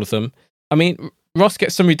shouts in all of them. I mean, Ross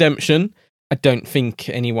gets some redemption. I don't think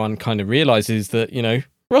anyone kind of realizes that,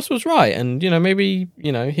 Ross was right, and, maybe,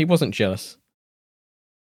 he wasn't jealous.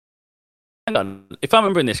 Hang on. If I'm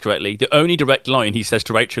remembering this correctly, the only direct line he says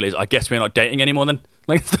to Rachel is, "I guess we're not dating anymore then."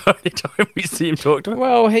 Like, it's the only time we see him talk to her.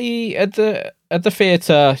 Well, he, at the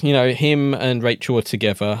theatre, him and Rachel are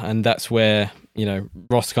together, and that's where,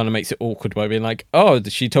 Ross kind of makes it awkward by being like, "Oh,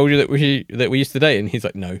 she told you that we used to date?" And he's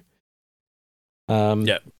like, "No."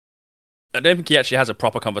 Yeah. I don't think he actually has a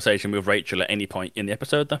proper conversation with Rachel at any point in the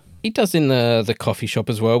episode, though. He does in the coffee shop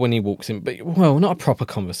as well when he walks in, but, well, not a proper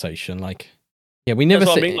conversation. Like, yeah, we never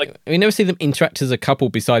see them interact as a couple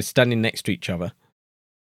besides standing next to each other.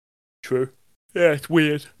 True. Yeah, it's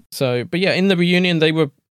weird. So, but yeah, in the reunion, they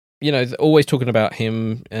were, always talking about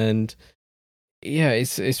him, and yeah,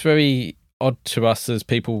 it's very odd to us as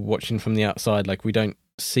people watching from the outside. Like, we don't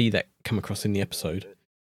see that come across in the episode.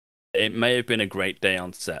 It may have been a great day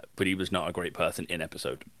on set, but he was not a great person in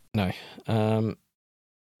episode. No.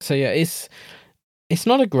 So yeah, it's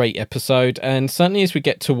not a great episode, and certainly as we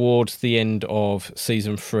get towards the end of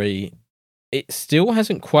season 3, it still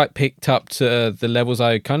hasn't quite picked up to the levels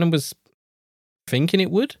I kind of was thinking it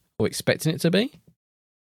would, or expecting it to be.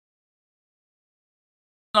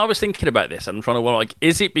 I was thinking about this, and I'm trying to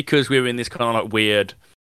is it because we were in this kind of weird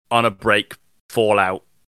on a break Fallout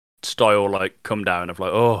style come down of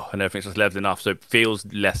and everything's just leveling off, so it feels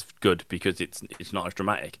less good because it's not as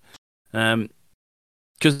dramatic.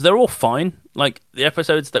 Because they're all fine. Like, the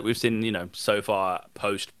episodes that we've seen, so far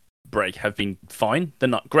post break have been fine. They're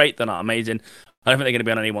not great. They're not amazing. I don't think they're going to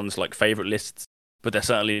be on anyone's favorite lists, but they're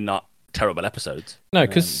certainly not terrible episodes. No,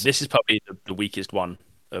 because this is probably the weakest one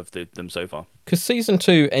of them so far. Because season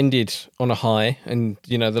 2 ended on a high, and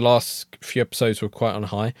the last few episodes were quite on a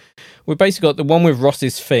high. We've basically got the one with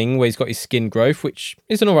Ross's thing, where he's got his skin growth, which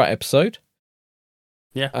is an alright episode.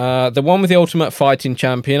 Yeah. The one with the Ultimate Fighting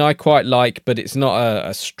Champion, I quite like, but it's not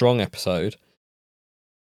a strong episode.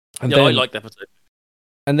 And I like the episode.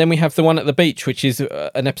 And then we have the one at the beach, which is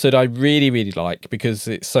an episode I really, really like because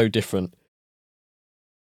it's so different.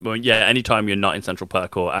 Well, yeah, anytime you're not in Central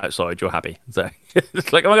Park or outside, you're happy. So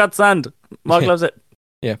it's like, oh my God, sand. Mark loves it.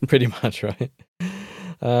 Yeah, pretty much, right?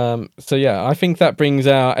 So yeah, I think that brings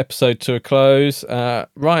our episode to a close.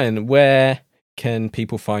 Ryan, where can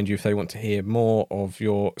people find you if they want to hear more of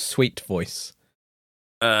your sweet voice?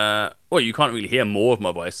 Well, you can't really hear more of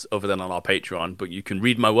my voice other than on our Patreon, but you can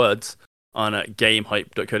read my words on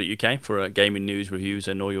gamehype.co.uk for gaming news, reviews,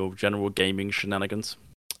 and all your general gaming shenanigans.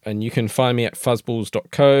 And you can find me at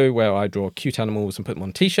fuzzballs.co, where I draw cute animals and put them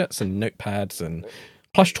on t-shirts and notepads and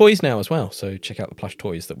plush toys now as well. So check out the plush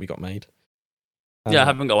toys that we got made. Yeah, I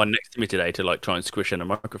haven't got one next to me today to like try and squish in a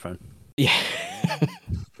microphone. Yeah.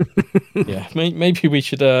 Yeah, maybe we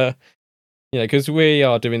should, because we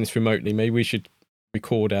are doing this remotely, maybe we should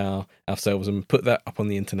record ourselves and put that up on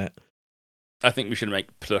the internet. I think we should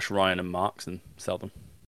make plush Ryan and Marks and sell them.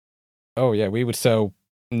 Oh, yeah, we would sell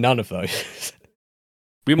none of those.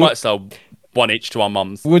 We might sell one each to our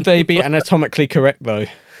mums. Would they be anatomically correct, though?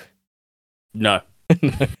 No.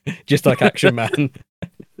 Just like Action Man.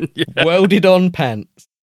 Yeah. Welded on pants.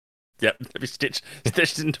 Yep, they'll be stitched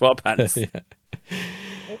into our pants. Yeah.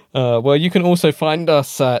 Well, you can also find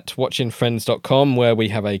us at watchingfriends.com, where we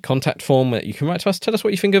have a contact form that you can write to us. Tell us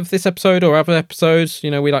what you think of this episode or other episodes.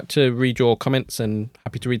 We like to read your comments and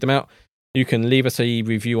happy to read them out. You can leave us a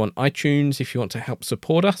review on iTunes if you want to help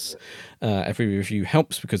support us. Every review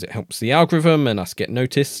helps because it helps the algorithm and us get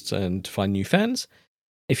noticed and find new fans.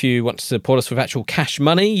 If you want to support us with actual cash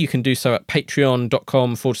money, you can do so at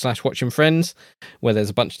patreon.com/watchingfriends, where there's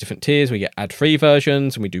a bunch of different tiers. We get ad-free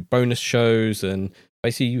versions and we do bonus shows, and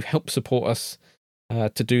basically you help support us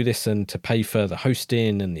to do this and to pay for the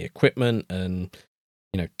hosting and the equipment and,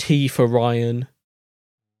 tea for Ryan.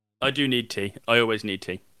 I do need tea. I always need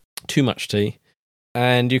tea. Too much tea.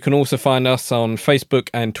 And you can also find us on Facebook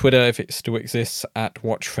and Twitter, if it still exists, at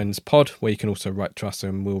Watch Friends Pod, where you can also write to us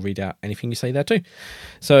and we'll read out anything you say there too.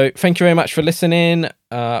 So thank you very much for listening.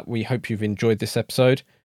 We hope you've enjoyed this episode.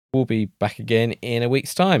 We'll be back again in a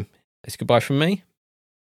week's time. It's goodbye from me.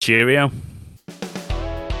 Cheerio.